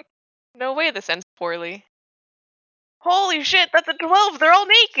 No way this ends poorly. Holy shit, that's a 12! They're all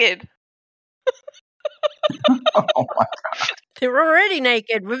naked! Oh my god. They're already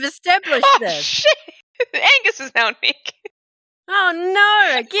naked. We've established Oh this. shit! Angus is now naked. Oh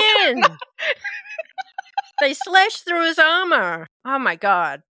no, again! They slashed through his armor. Oh my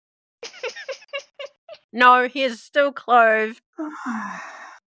god. No, he is still clothed.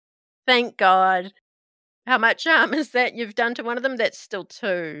 Thank God. How much harm is that you've done to one of them? That's still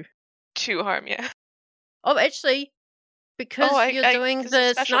 2. 2 harm, yeah. Oh, actually, because you're doing this is a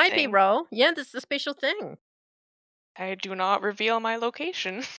the special snipey thing. roll. Yeah, this is a special thing. I do not reveal my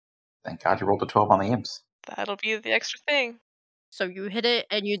location. Thank God you rolled a 12 on the imps. That'll be the extra thing. So you hit it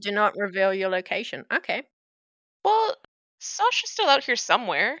and you do not reveal your location. Okay. Well, Sasha's still out here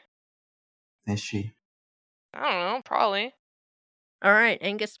somewhere. Is she? I don't know, probably. All right,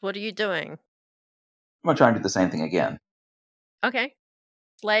 Angus, what are you doing? I'm going to try and do the same thing again. Okay.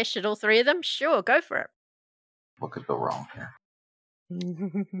 Slash at all 3 of them? Sure, go for What could go wrong here?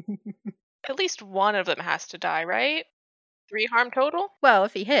 it. At least one of them has to die, right? 3 harm total? Well,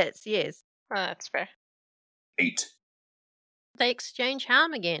 if he hits, yes. That's fair. 8. They exchange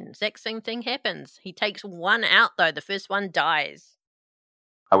harm again. Exact same thing happens. He takes 1 out, though. The first one dies.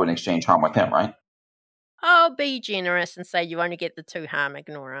 I wouldn't exchange harm with him, right? I'll be generous and say you only get the 2 harm,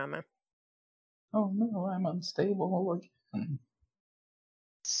 ignore armor. Oh no, I'm unstable again.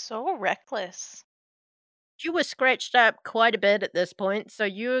 So reckless. You were scratched up quite a bit at this point, so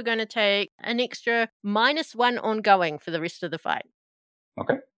you're going to take an extra -1 ongoing for the rest of the fight.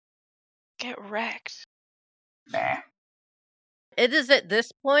 Okay. Get wrecked. Nah. It is at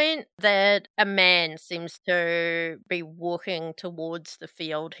this point that a man seems to be walking towards the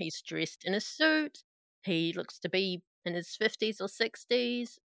field. He's dressed in a suit. He looks to be in his 50s or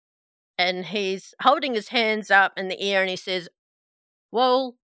 60s. And he's holding his hands up in the air and he says,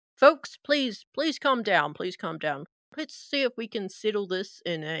 "Well, folks, please calm down. Please calm down. Let's see if we can settle this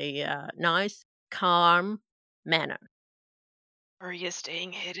in a nice, calm manner. Are you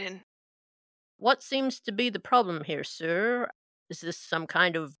staying hidden? What seems to be the problem here, sir? Is this some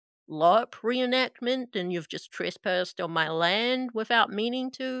kind of LARP reenactment and you've just trespassed on my land without meaning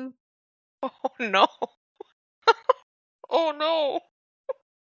to?" Oh no. Oh no.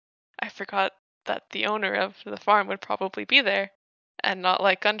 I forgot that the owner of the farm would probably be there and not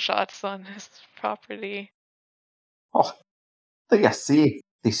like gunshots on his property. Oh, do you see?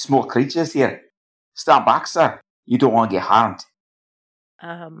 These small creatures here. Stand back, sir. You don't want to get harmed.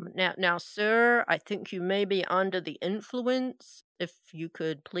 Now, sir, I think you may be under the influence. If you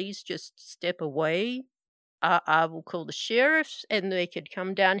could please just step away, I will call the sheriffs and they could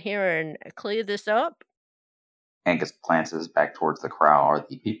come down here and clear this up. Angus glances back towards the crowd. Are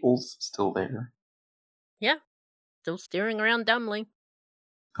the peoples still there? Yeah, still staring around dumbly.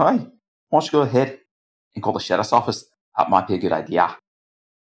 Hi. Why don't you go ahead and call the sheriff's office? That might be a good idea.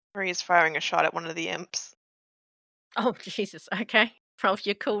 Marie's firing a shot at one of the imps. Oh, Jesus, okay. Roll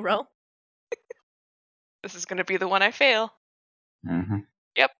your cool roll. This is going to be the one I fail. Mm-hmm.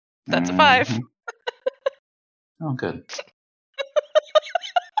 Yep, that's a 5. Oh, good.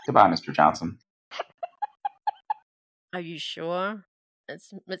 Goodbye, Mr. Johnson. Are you sure?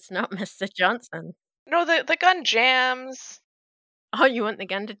 It's not Mr. Johnson. No, the gun jams. Oh, you want the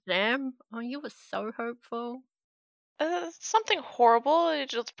gun to jam? Oh, you were so hopeful. Something horrible.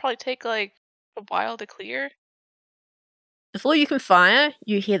 It'll probably take like a while to clear. Before you can fire,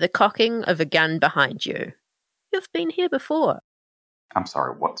 you hear the cocking of a gun behind you. You've been here before. I'm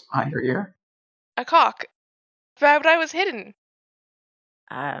sorry, what's behind your ear? A cock. But I was hidden.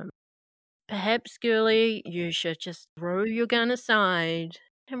 Perhaps, girlie, you should just throw your gun aside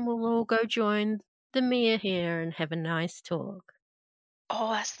and we'll all go join the mayor here and have a nice talk.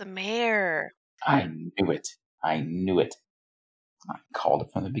 Oh, that's the mayor. I knew it. I knew it. I called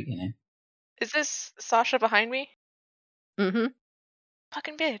it from the beginning. Is this Sasha behind me? Mm-hmm.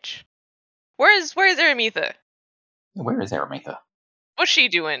 Fucking bitch. Where's Aramitha? Where is Aramitha? What's she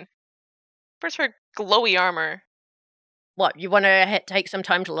doing? Where's her glowy armor? What, you want to take some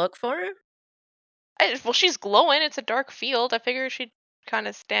time to look for her? Well, she's glowing. It's a dark field. I figure she'd kind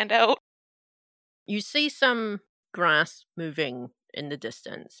of stand out. You see some grass moving in the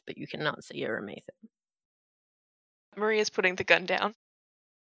distance, but you cannot see Aramitha. Maria's putting the gun down.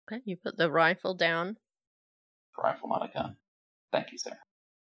 Okay, you put the rifle down. Rifle, not a gun. Thank you, sir.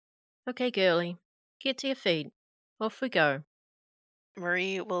 Okay, girlie, get to your feet. Off we go.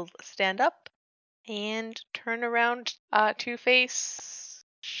 Marie will stand up and turn around to face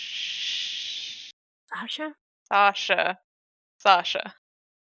Sasha? Sasha.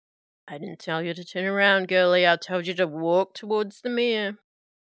 I didn't tell you to turn around, girlie. I told you to walk towards the mirror.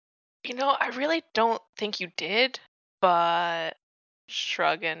 You know, I really don't think you did, but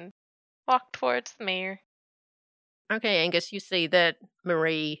shrug and walk towards the mayor. Okay, Angus, you see that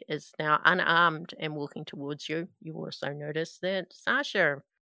Marie is now unarmed and walking towards you. You also notice that Sasha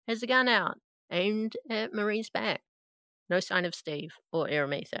has a gun out, aimed at Marie's back. No sign of Steve or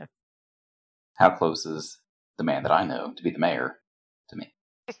Aramitha. How close is the man that I know to be the mayor to me?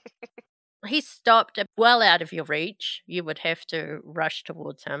 He's stopped well out of your reach. You would have to rush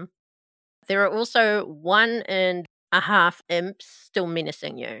towards him. There are also 1.5 imps still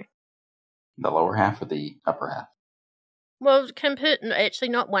menacing you. The lower half or the upper half? Well, actually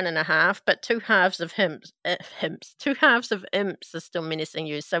not 1.5, but 2 halves of imps. 2 halves of imps are still menacing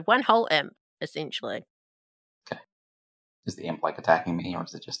you. So 1 whole imp, essentially. Okay. Is the imp like attacking me, or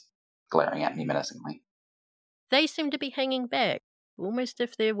is it just glaring at me menacingly? They seem to be hanging back, almost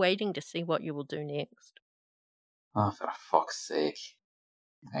if they're waiting to see what you will do next. Oh, for fuck's sake.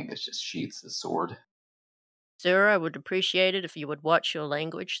 Angus just sheaths his sword. Sir, I would appreciate it if you would watch your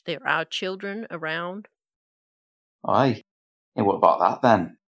language. There are children around. Aye. And what about that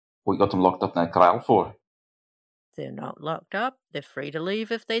then? What you got them locked up in a corral for? They're not locked up. They're free to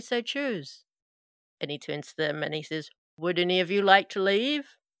leave if they so choose. And he turns to them and he says, "Would any of you like to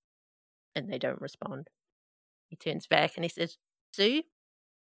leave?" And they don't respond. He turns back and he says, "See?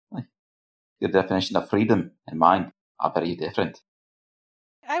 Your definition of freedom and mine are very different.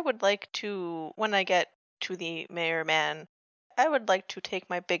 I would like to, when I get to the mayor man, I would like to take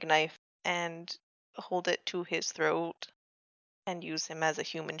my big knife and hold it to his throat and use him as a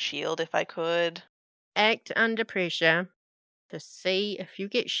human shield if I could. Act under pressure to see if you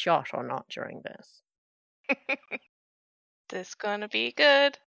get shot or not during this." This gonna be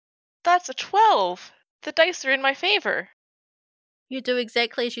good. That's a 12. The dice are in my favor. You do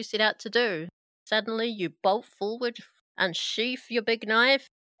exactly as you set out to do. Suddenly, you bolt forward, unsheath your big knife,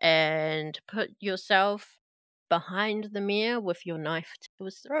 and put yourself behind the mayor with your knife to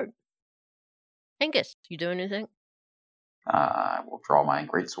his throat. Angus, you do anything? I will draw my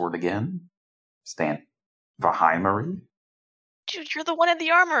greatsword again. Stand behind Marie. Dude, you're the one in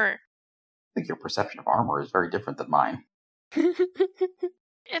the armor. I think your perception of armor is very different than mine.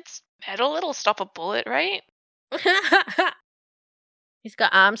 It's metal. It'll stop a bullet, right? He's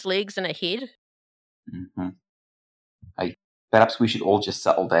got arms, legs, and a head. Mm-hmm. Perhaps we should all just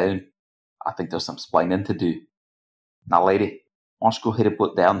settle down. I think there's some splaining to do. Now, lady, why don't you go ahead and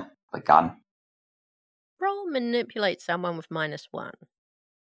put down the gun? Roll manipulate someone with -1.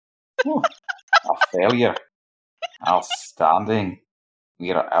 Oh, a failure. Outstanding.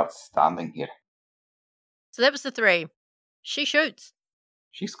 We are outstanding here. So that was the 3. She shoots.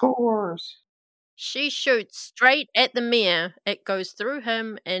 She scores. She shoots straight at the mayor. It goes through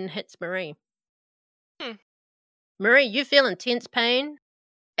him and hits Marie. Marie, you feel intense pain,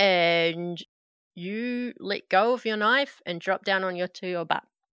 and you let go of your knife and drop down on to your butt.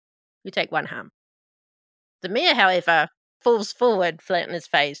 You take 1 harm. The mayor, however, falls forward, flat in his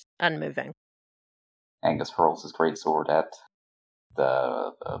face, unmoving. Angus hurls his greatsword at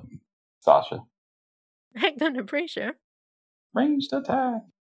the Sasha. Act under pressure. Ranged attack.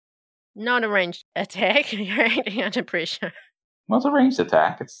 Not a ranged attack. You're acting under pressure. Well, it's a ranged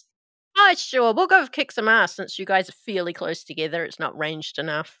attack. It's Oh, sure. We'll go kick some ass since you guys are fairly close together. It's not ranged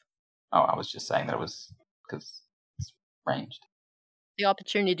enough. Oh, I was just saying that it was because it's ranged. The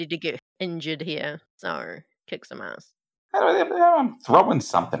opportunity to get injured here. So, kick some ass. I'm throwing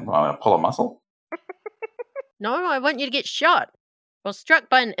something. I'm going to pull a muscle. No, I want you to get shot. Or struck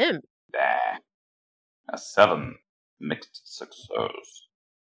by an imp. Nah. A 7. Mixed success.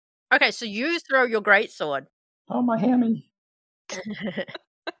 Okay, so you throw your greatsword. Oh, my hammy.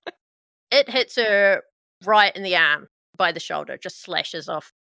 It hits her right in the arm by the shoulder, just slashes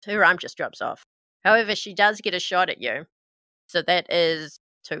off. Her arm just drops off. However, she does get a shot at you. So that is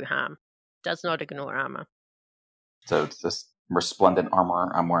 2 harm. Does not ignore armor. So it's this resplendent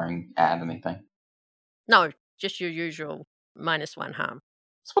armor I'm wearing add anything? No, just your usual -1 harm.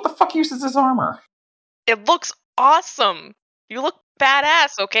 So what the fuck use is this armor? It looks awesome. You look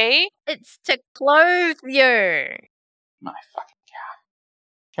badass, okay? It's to clothe you. My fucking god.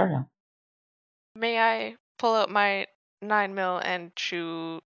 Carry on. May I pull out my 9mm and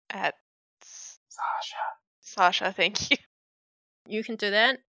shoot at Sasha, thank you. You can do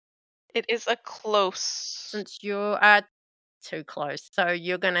that It is a close. since you are too close. So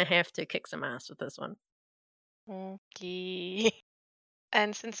you're going to have to kick some ass with this one. Okay.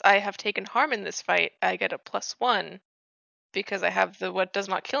 And since I have taken harm in this fight, I get a +1 because I have the what does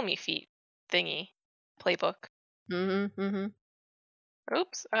not kill me feat thingy playbook. Mm-hmm.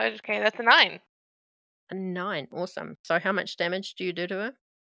 Oops. Okay, that's a 9. A 9. Awesome. So how much damage do you do to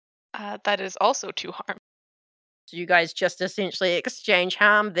her? That is also 2 harm. So you guys just essentially exchange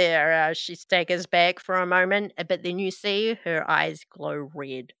harm there. She staggers back for a moment, but then you see her eyes glow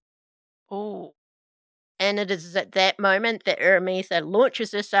red. Oh. And it is at that moment that Uramisa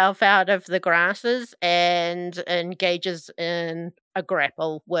launches herself out of the grasses and engages in a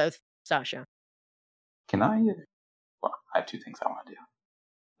grapple with Sasha. Can I? Well, I have 2 things I want to do.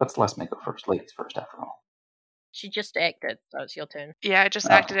 Let's Lesme go first. Ladies first, after all. She just acted, so it's your turn. Yeah, I just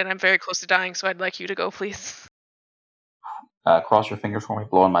acted and I'm very close to dying, so I'd like you to go, please. Cross your fingers for me.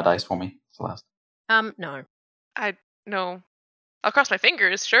 Blow on my dice for me, Celeste. No. No. I'll cross my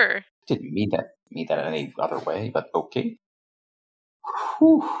fingers, sure. Didn't mean that any other way, but okay.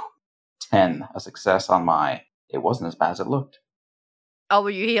 Whew. 10, a success on my. It wasn't as bad as it looked. Oh, were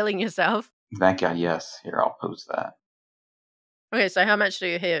you healing yourself? Thank God, yes. Here, I'll post that. Okay, so how much do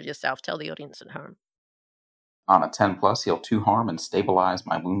you heal yourself? Tell the audience at home. On a 10 plus, heal 2 harm and stabilize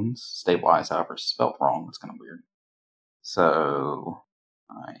my wounds. Stabilize, however, is spelled wrong. It's kind of weird. So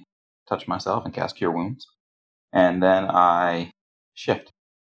I touch myself and cast Cure Wounds. And then I shift.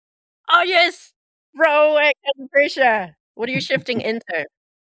 Oh, yes! Roll action pressure! What are you shifting into?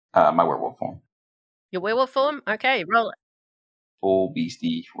 My werewolf form. Your werewolf form? Okay, roll it. Full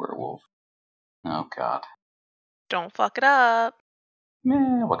beastie werewolf. Oh, God. Don't fuck it up.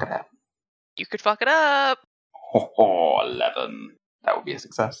 Meh, what could happen? You could fuck it up. Ho, 11. That would be a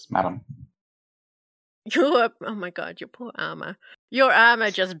success, madam. Oh my god, your poor armor. Your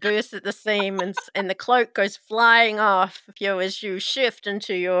armor just bursts at the seams and the cloak goes flying off as you shift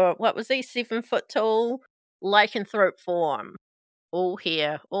into your, 7 foot tall lycanthrope form. All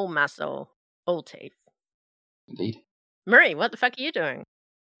hair, all muscle, all teeth. Indeed. Marie, what the fuck are you doing?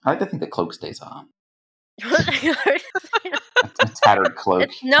 I like to think the cloak stays on. It's A tattered cloak.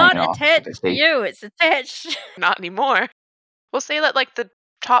 not hanging off attached like a to cape. you, it's attached. Not anymore. We'll say that like the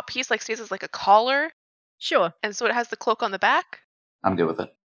top piece like stays as like a collar, Sure. and so it has the cloak on the back. I'm good with it.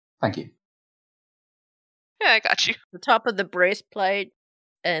 Thank you. Yeah, I got you. The top of the breastplate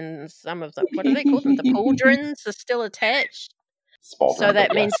and some of the, what do they call them? The pauldrons are still attached. Spalding, So that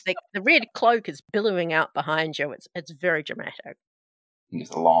but means yes. the red cloak is billowing out behind you. It's very dramatic. He gives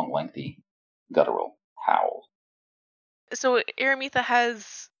a long, lengthy, guttural howl. So Aramitha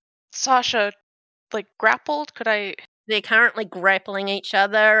has Sasha like grappled. Could I? They're currently grappling each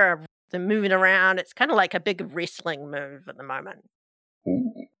other, or they're moving around. It's kind of like a big wrestling move at the moment.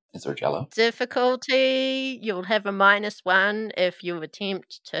 Ooh, is there jello? Difficulty, you'll have a -1 if you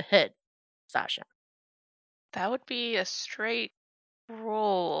attempt to hit Sasha. That would be a straight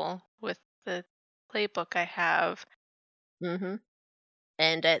roll with the playbook I have. Mm-hmm.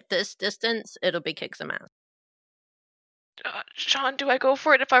 And at this distance, it'll be kick some ass. Sean, do I go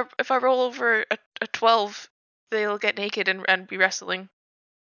for it? If I roll over a 12, they'll get naked and be wrestling.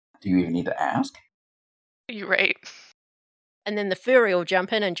 Do you even need to ask? You're right. And then the furry will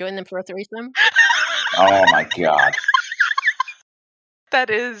jump in and join them for a threesome. Oh my god. That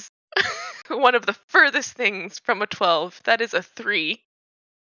is one of the furthest things from a 12. That is a 3.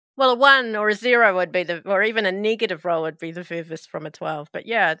 Well, a 1 or a 0 would be or even a negative roll would be the furthest from a 12. But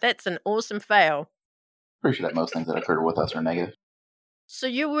yeah, that's an awesome fail. Pretty sure that most things that occur with us are negative. So are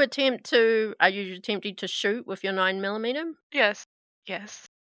you attempting to shoot with your 9mm? Yes.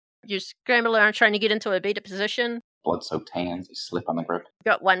 You scramble around trying to get into a better position. Blood-soaked hands, they slip on the grip.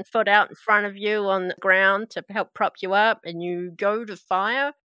 You've got one foot out in front of you on the ground to help prop you up, and you go to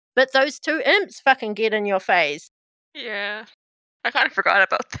fire. But those 2 imps fucking get in your face. Yeah. I kind of forgot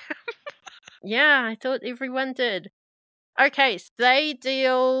about them. Yeah, I thought everyone did. Okay, so they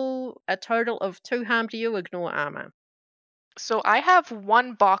deal a total of 2 harm to you, ignore armor. So I have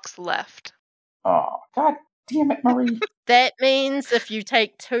 1 box left. Oh, god damn it, Marie. That means if you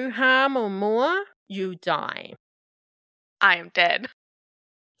take 2 harm or more, you die. I am dead.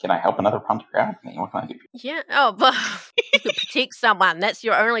 Can I help another hunter out? I mean, what can I do? Yeah, oh, but you could protect someone. That's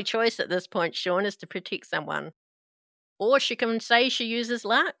your only choice at this point, Sean, is to protect someone. Or she can say she uses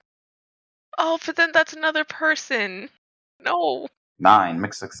luck. Oh, but then that's another person. No. 9,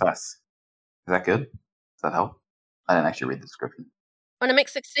 mixed success. Is that good? Does that help? I didn't actually read the description. On a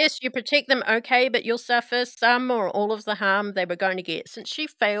mixed success, you protect them okay, but you'll suffer some or all of the harm they were going to get. Since she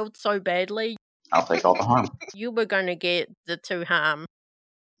failed so badly, I'll take all the harm. you were going to get the 2 harm.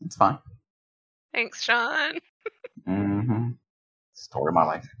 It's fine. Thanks, Sean. Mm-hmm. Story of my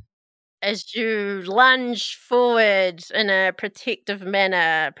life. As you lunge forward in a protective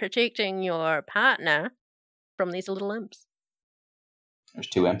manner, protecting your partner from these little imps. There's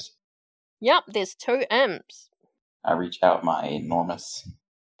 2 imps. Yep, there's 2 imps. I reach out my enormous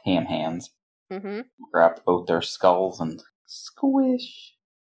ham hands, Mm-hmm. grab both their skulls and squish.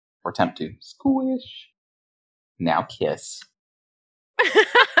 Or attempt to. Squish. Now kiss.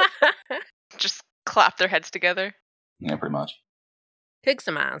 Just clap their heads together. Yeah, pretty much. Kick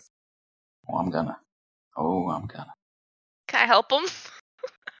some ass. Oh, I'm gonna. Can I help him?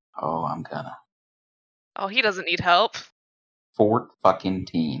 Oh, I'm gonna. Oh, he doesn't need help.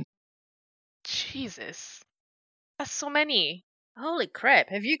 14. Jesus. That's so many. Holy crap.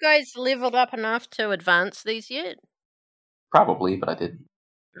 Have you guys leveled up enough to advance these yet? Probably, but I didn't.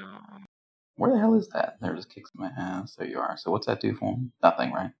 Oh. Where the hell is that? There, just kicks my ass. There you are. So what's that do for me?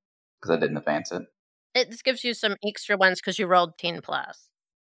 Nothing, right? Because I didn't advance it. It just gives you some extra ones because you rolled 10 plus.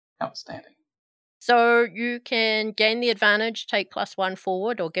 Outstanding. So you can gain the advantage, take +1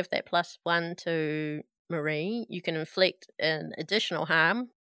 forward, or give that +1 to Marie. You can inflict an additional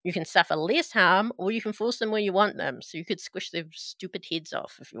harm. You can suffer less harm, or you can force them where you want them. So you could squish their stupid heads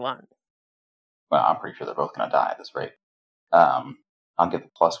off if you want. Well, I'm pretty sure they're both going to die at this rate. I'll give the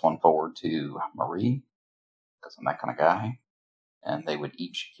 +1 forward to Marie, because I'm that kind of guy. And they would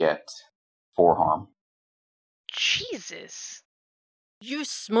each get 4 harm. Jesus. You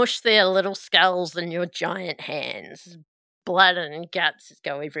smush their little skulls in your giant hands. Blood and guts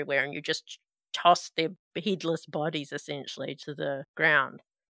go everywhere, and you just toss their headless bodies, essentially, to the ground.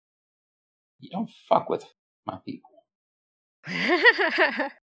 You don't fuck with my people.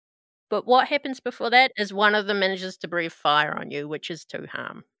 But what happens before that is one of them manages to breathe fire on you, which is 2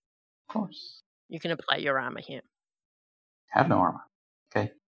 harm. Of course. You can apply your armor here. Have no armor.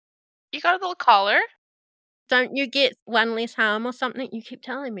 Okay. You got a little collar. Don't you get 1 less harm or something? You keep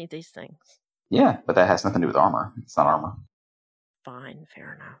telling me these things. Yeah, but that has nothing to do with armor. It's not armor. Fine,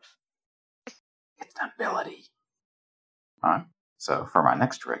 fair enough. It's an ability. Alright. So for my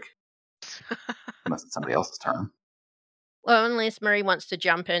next trick, unless it's somebody else's turn. Well, unless Marie wants to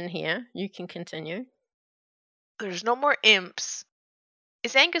jump in here, you can continue. There's no more imps.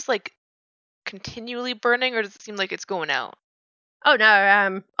 Is Angus like continually burning, or does it seem like it's going out? Oh,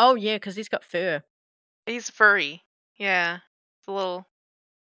 no, oh yeah, because he's got fur. He's furry. Yeah. It's a little.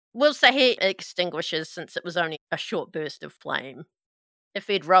 We'll say he extinguishes since it was only a short burst of flame. If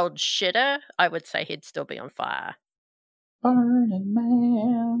he'd rolled shitter, I would say he'd still be on fire. Burning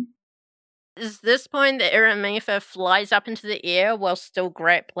Man. Is this point that Aramitha flies up into the air while still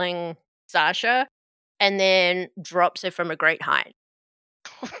grappling Sasha and then drops her from a great height?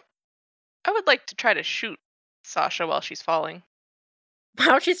 I would like to try to shoot Sasha while she's falling.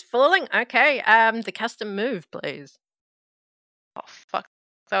 While she's falling? Okay, the custom move, please. Oh, fuck.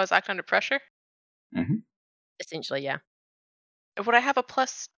 So I was acting under pressure? Mm-hmm. Essentially, yeah. Would I have a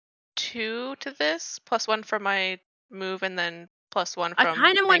 +2 to this? +1 for my move and then +1 from I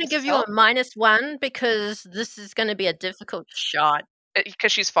kind of want to Angus's give you a help? -1 because this is going to be a difficult shot.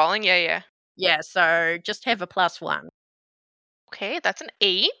 Because she's falling? Yeah. Yeah, so just have a +1. Okay, that's an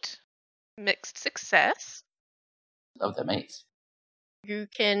 8. Mixed success. Of them 8. You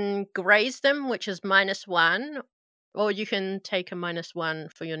can graze them, which is -1, or you can take a -1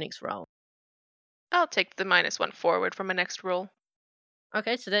 for your next roll. I'll take the -1 forward for my next roll.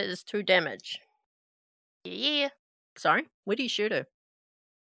 Okay, so that is 2 damage. Yeah. Sorry, where do you shoot her?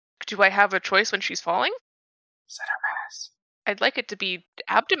 Do I have a choice when she's falling? Center mass. I'd like it to be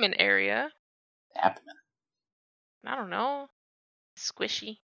abdomen area. Abdomen. I don't know.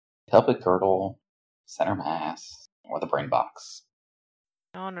 Squishy. Pelvic girdle. Center mass. Or the brain box.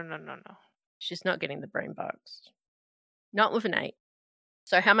 No. She's not getting the brain box. Not with an 8.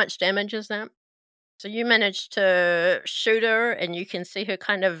 So how much damage is that? So you managed to shoot her, and you can see her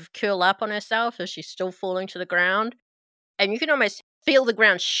kind of curl up on herself as she's still falling to the ground. And you can almost feel the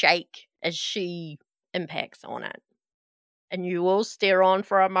ground shake as she impacts on it. And you all stare on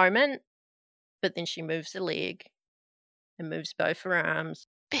for a moment, but then she moves a leg and moves both her arms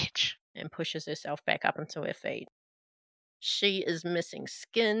Bitch. and pushes herself back up onto her feet. She is missing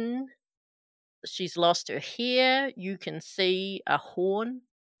skin. She's lost her hair. You can see a horn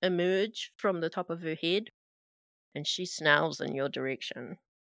emerge from the top of her head, and she snarls in your direction.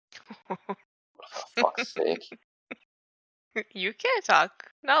 For fuck's sake. You can't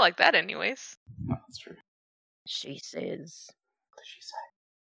talk. Not like that, anyways. No, that's true. She says, What did she say?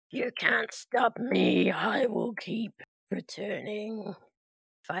 "You can't stop me. I will keep returning.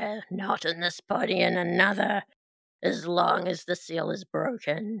 Fire not in this body in another. As long as the seal is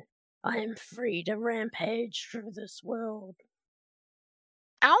broken, I am free to rampage through this world."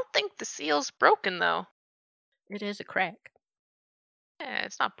 I don't think the seal's broken, though. It is a crack. Yeah,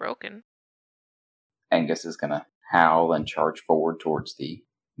 it's not broken. Angus is gonna howl and charge forward towards the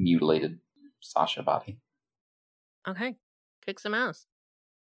mutilated Sasha body. Okay, kick some ass.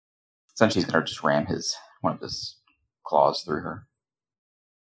 Essentially, he's gonna just ram one of his claws through her.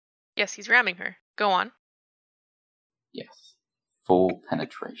 Yes, he's ramming her. Go on. Yes. Full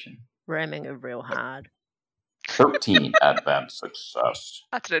penetration. Ramming her real hard. 13 advanced success.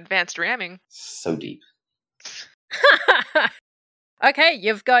 That's an advanced ramming. So deep. Okay,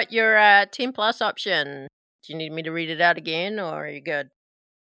 you've got your 10 plus option. Do you need me to read it out again, or are you good?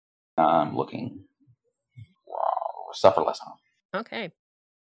 I'm looking. Wow. Suffer less harm. Okay.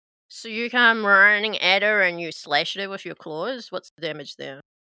 So you come running at her and you slash at her with your claws. What's the damage there?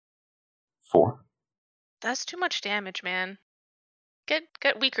 4. That's too much damage, man.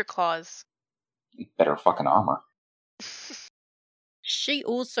 Get weaker claws. Better fucking armor. She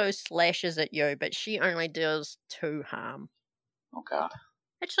also slashes at you, but she only deals 2 harm. Oh god.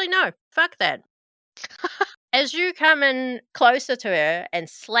 Actually, no. Fuck that. As you come in closer to her and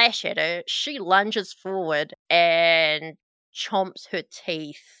slash at her, she lunges forward and chomps her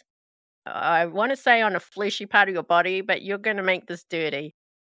teeth. I want to say on a fleshy part of your body, but you're going to make this dirty.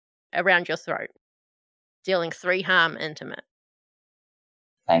 Around your throat. Dealing 3 harm intimate.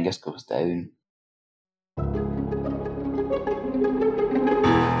 Angus goes down.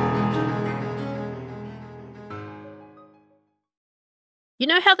 You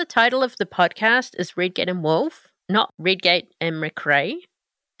know how the title of the podcast is Redgate and Wolf, not Redgate and McRae?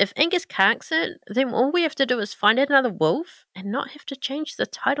 If Angus carks it, then all we have to do is find another wolf and not have to change the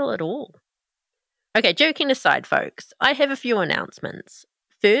title at all. Okay, joking aside, folks, I have a few announcements.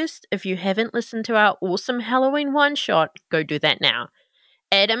 First, if you haven't listened to our awesome Halloween one-shot, go do that now.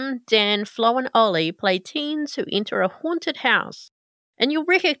 Adam, Dan, Flo, and Ollie play teens who enter a haunted house, and you'll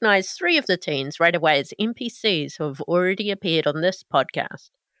recognize 3 of the teens right away as NPCs who have already appeared on this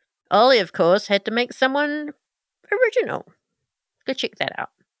podcast. Ollie, of course, had to make someone original. Go check that out.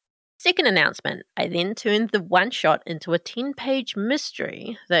 Second announcement, I then turned the one-shot into a 10-page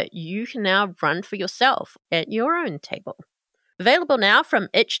mystery that you can now run for yourself at your own table. Available now from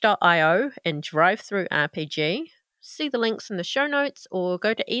itch.io and DriveThruRPG. See the links in the show notes or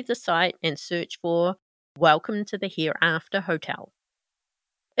go to either site and search for Welcome to the Hereafter Hotel.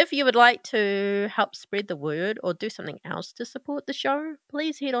 If you would like to help spread the word or do something else to support the show,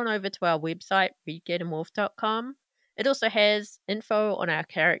 please head on over to our website, readgetandwolf.com. It also has info on our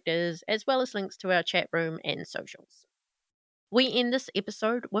characters, as well as links to our chat room and socials. We end this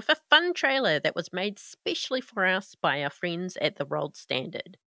episode with a fun trailer that was made specially for us by our friends at The Rolled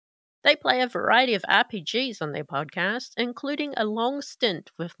Standard. They play a variety of RPGs on their podcast, including a long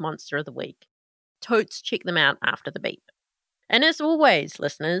stint with Monster of the Week. Totes check them out after the beep. And as always,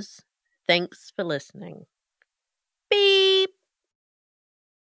 listeners, thanks for listening. Beep!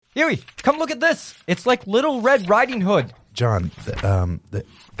 Huey, come look at this. It's like Little Red Riding Hood. John,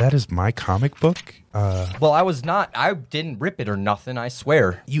 that is my comic book. Well, I didn't rip it or nothing, I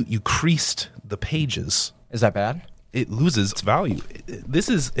swear. You creased the pages. Is that bad? It loses its value. This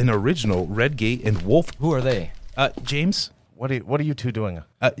is an original Redgate and Wolf. Who are they? James? What are you two doing?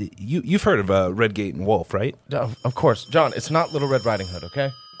 You've heard of Redgate and Wolf, right? Of course. John, it's not Little Red Riding Hood,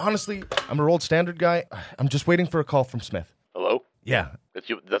 okay? Honestly, I'm a Rolled Standard guy. I'm just waiting for a call from Smith. Hello? Yeah.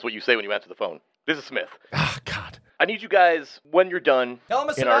 That's what you say when you answer the phone. This is Smith. Ah, God. I need you guys, when you're done Tell him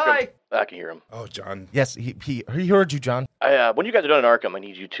it's in an Arkham... eye. I can hear him. Oh, John. Yes, he heard you, John. When you guys are done in Arkham, I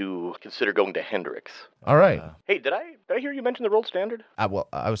need you to consider going to Hendrix. All right. Hey, did I hear you mention the Rolled Standard? Well,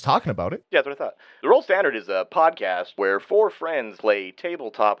 I was talking about it. Yeah, that's what I thought. The Rolled Standard is a podcast where 4 friends play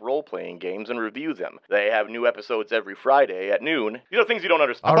tabletop role-playing games and review them. They have new episodes every Friday at noon. You know, things you don't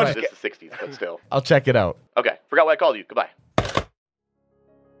understand. All right. It's the 60s, but still. I'll check it out. Okay, forgot why I called you. Goodbye.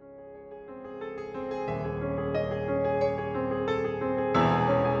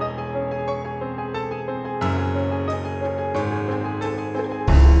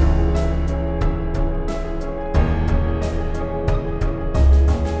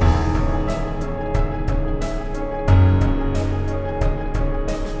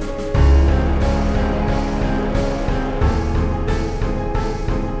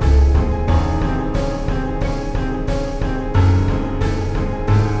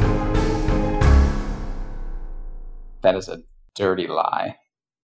 That is a dirty lie.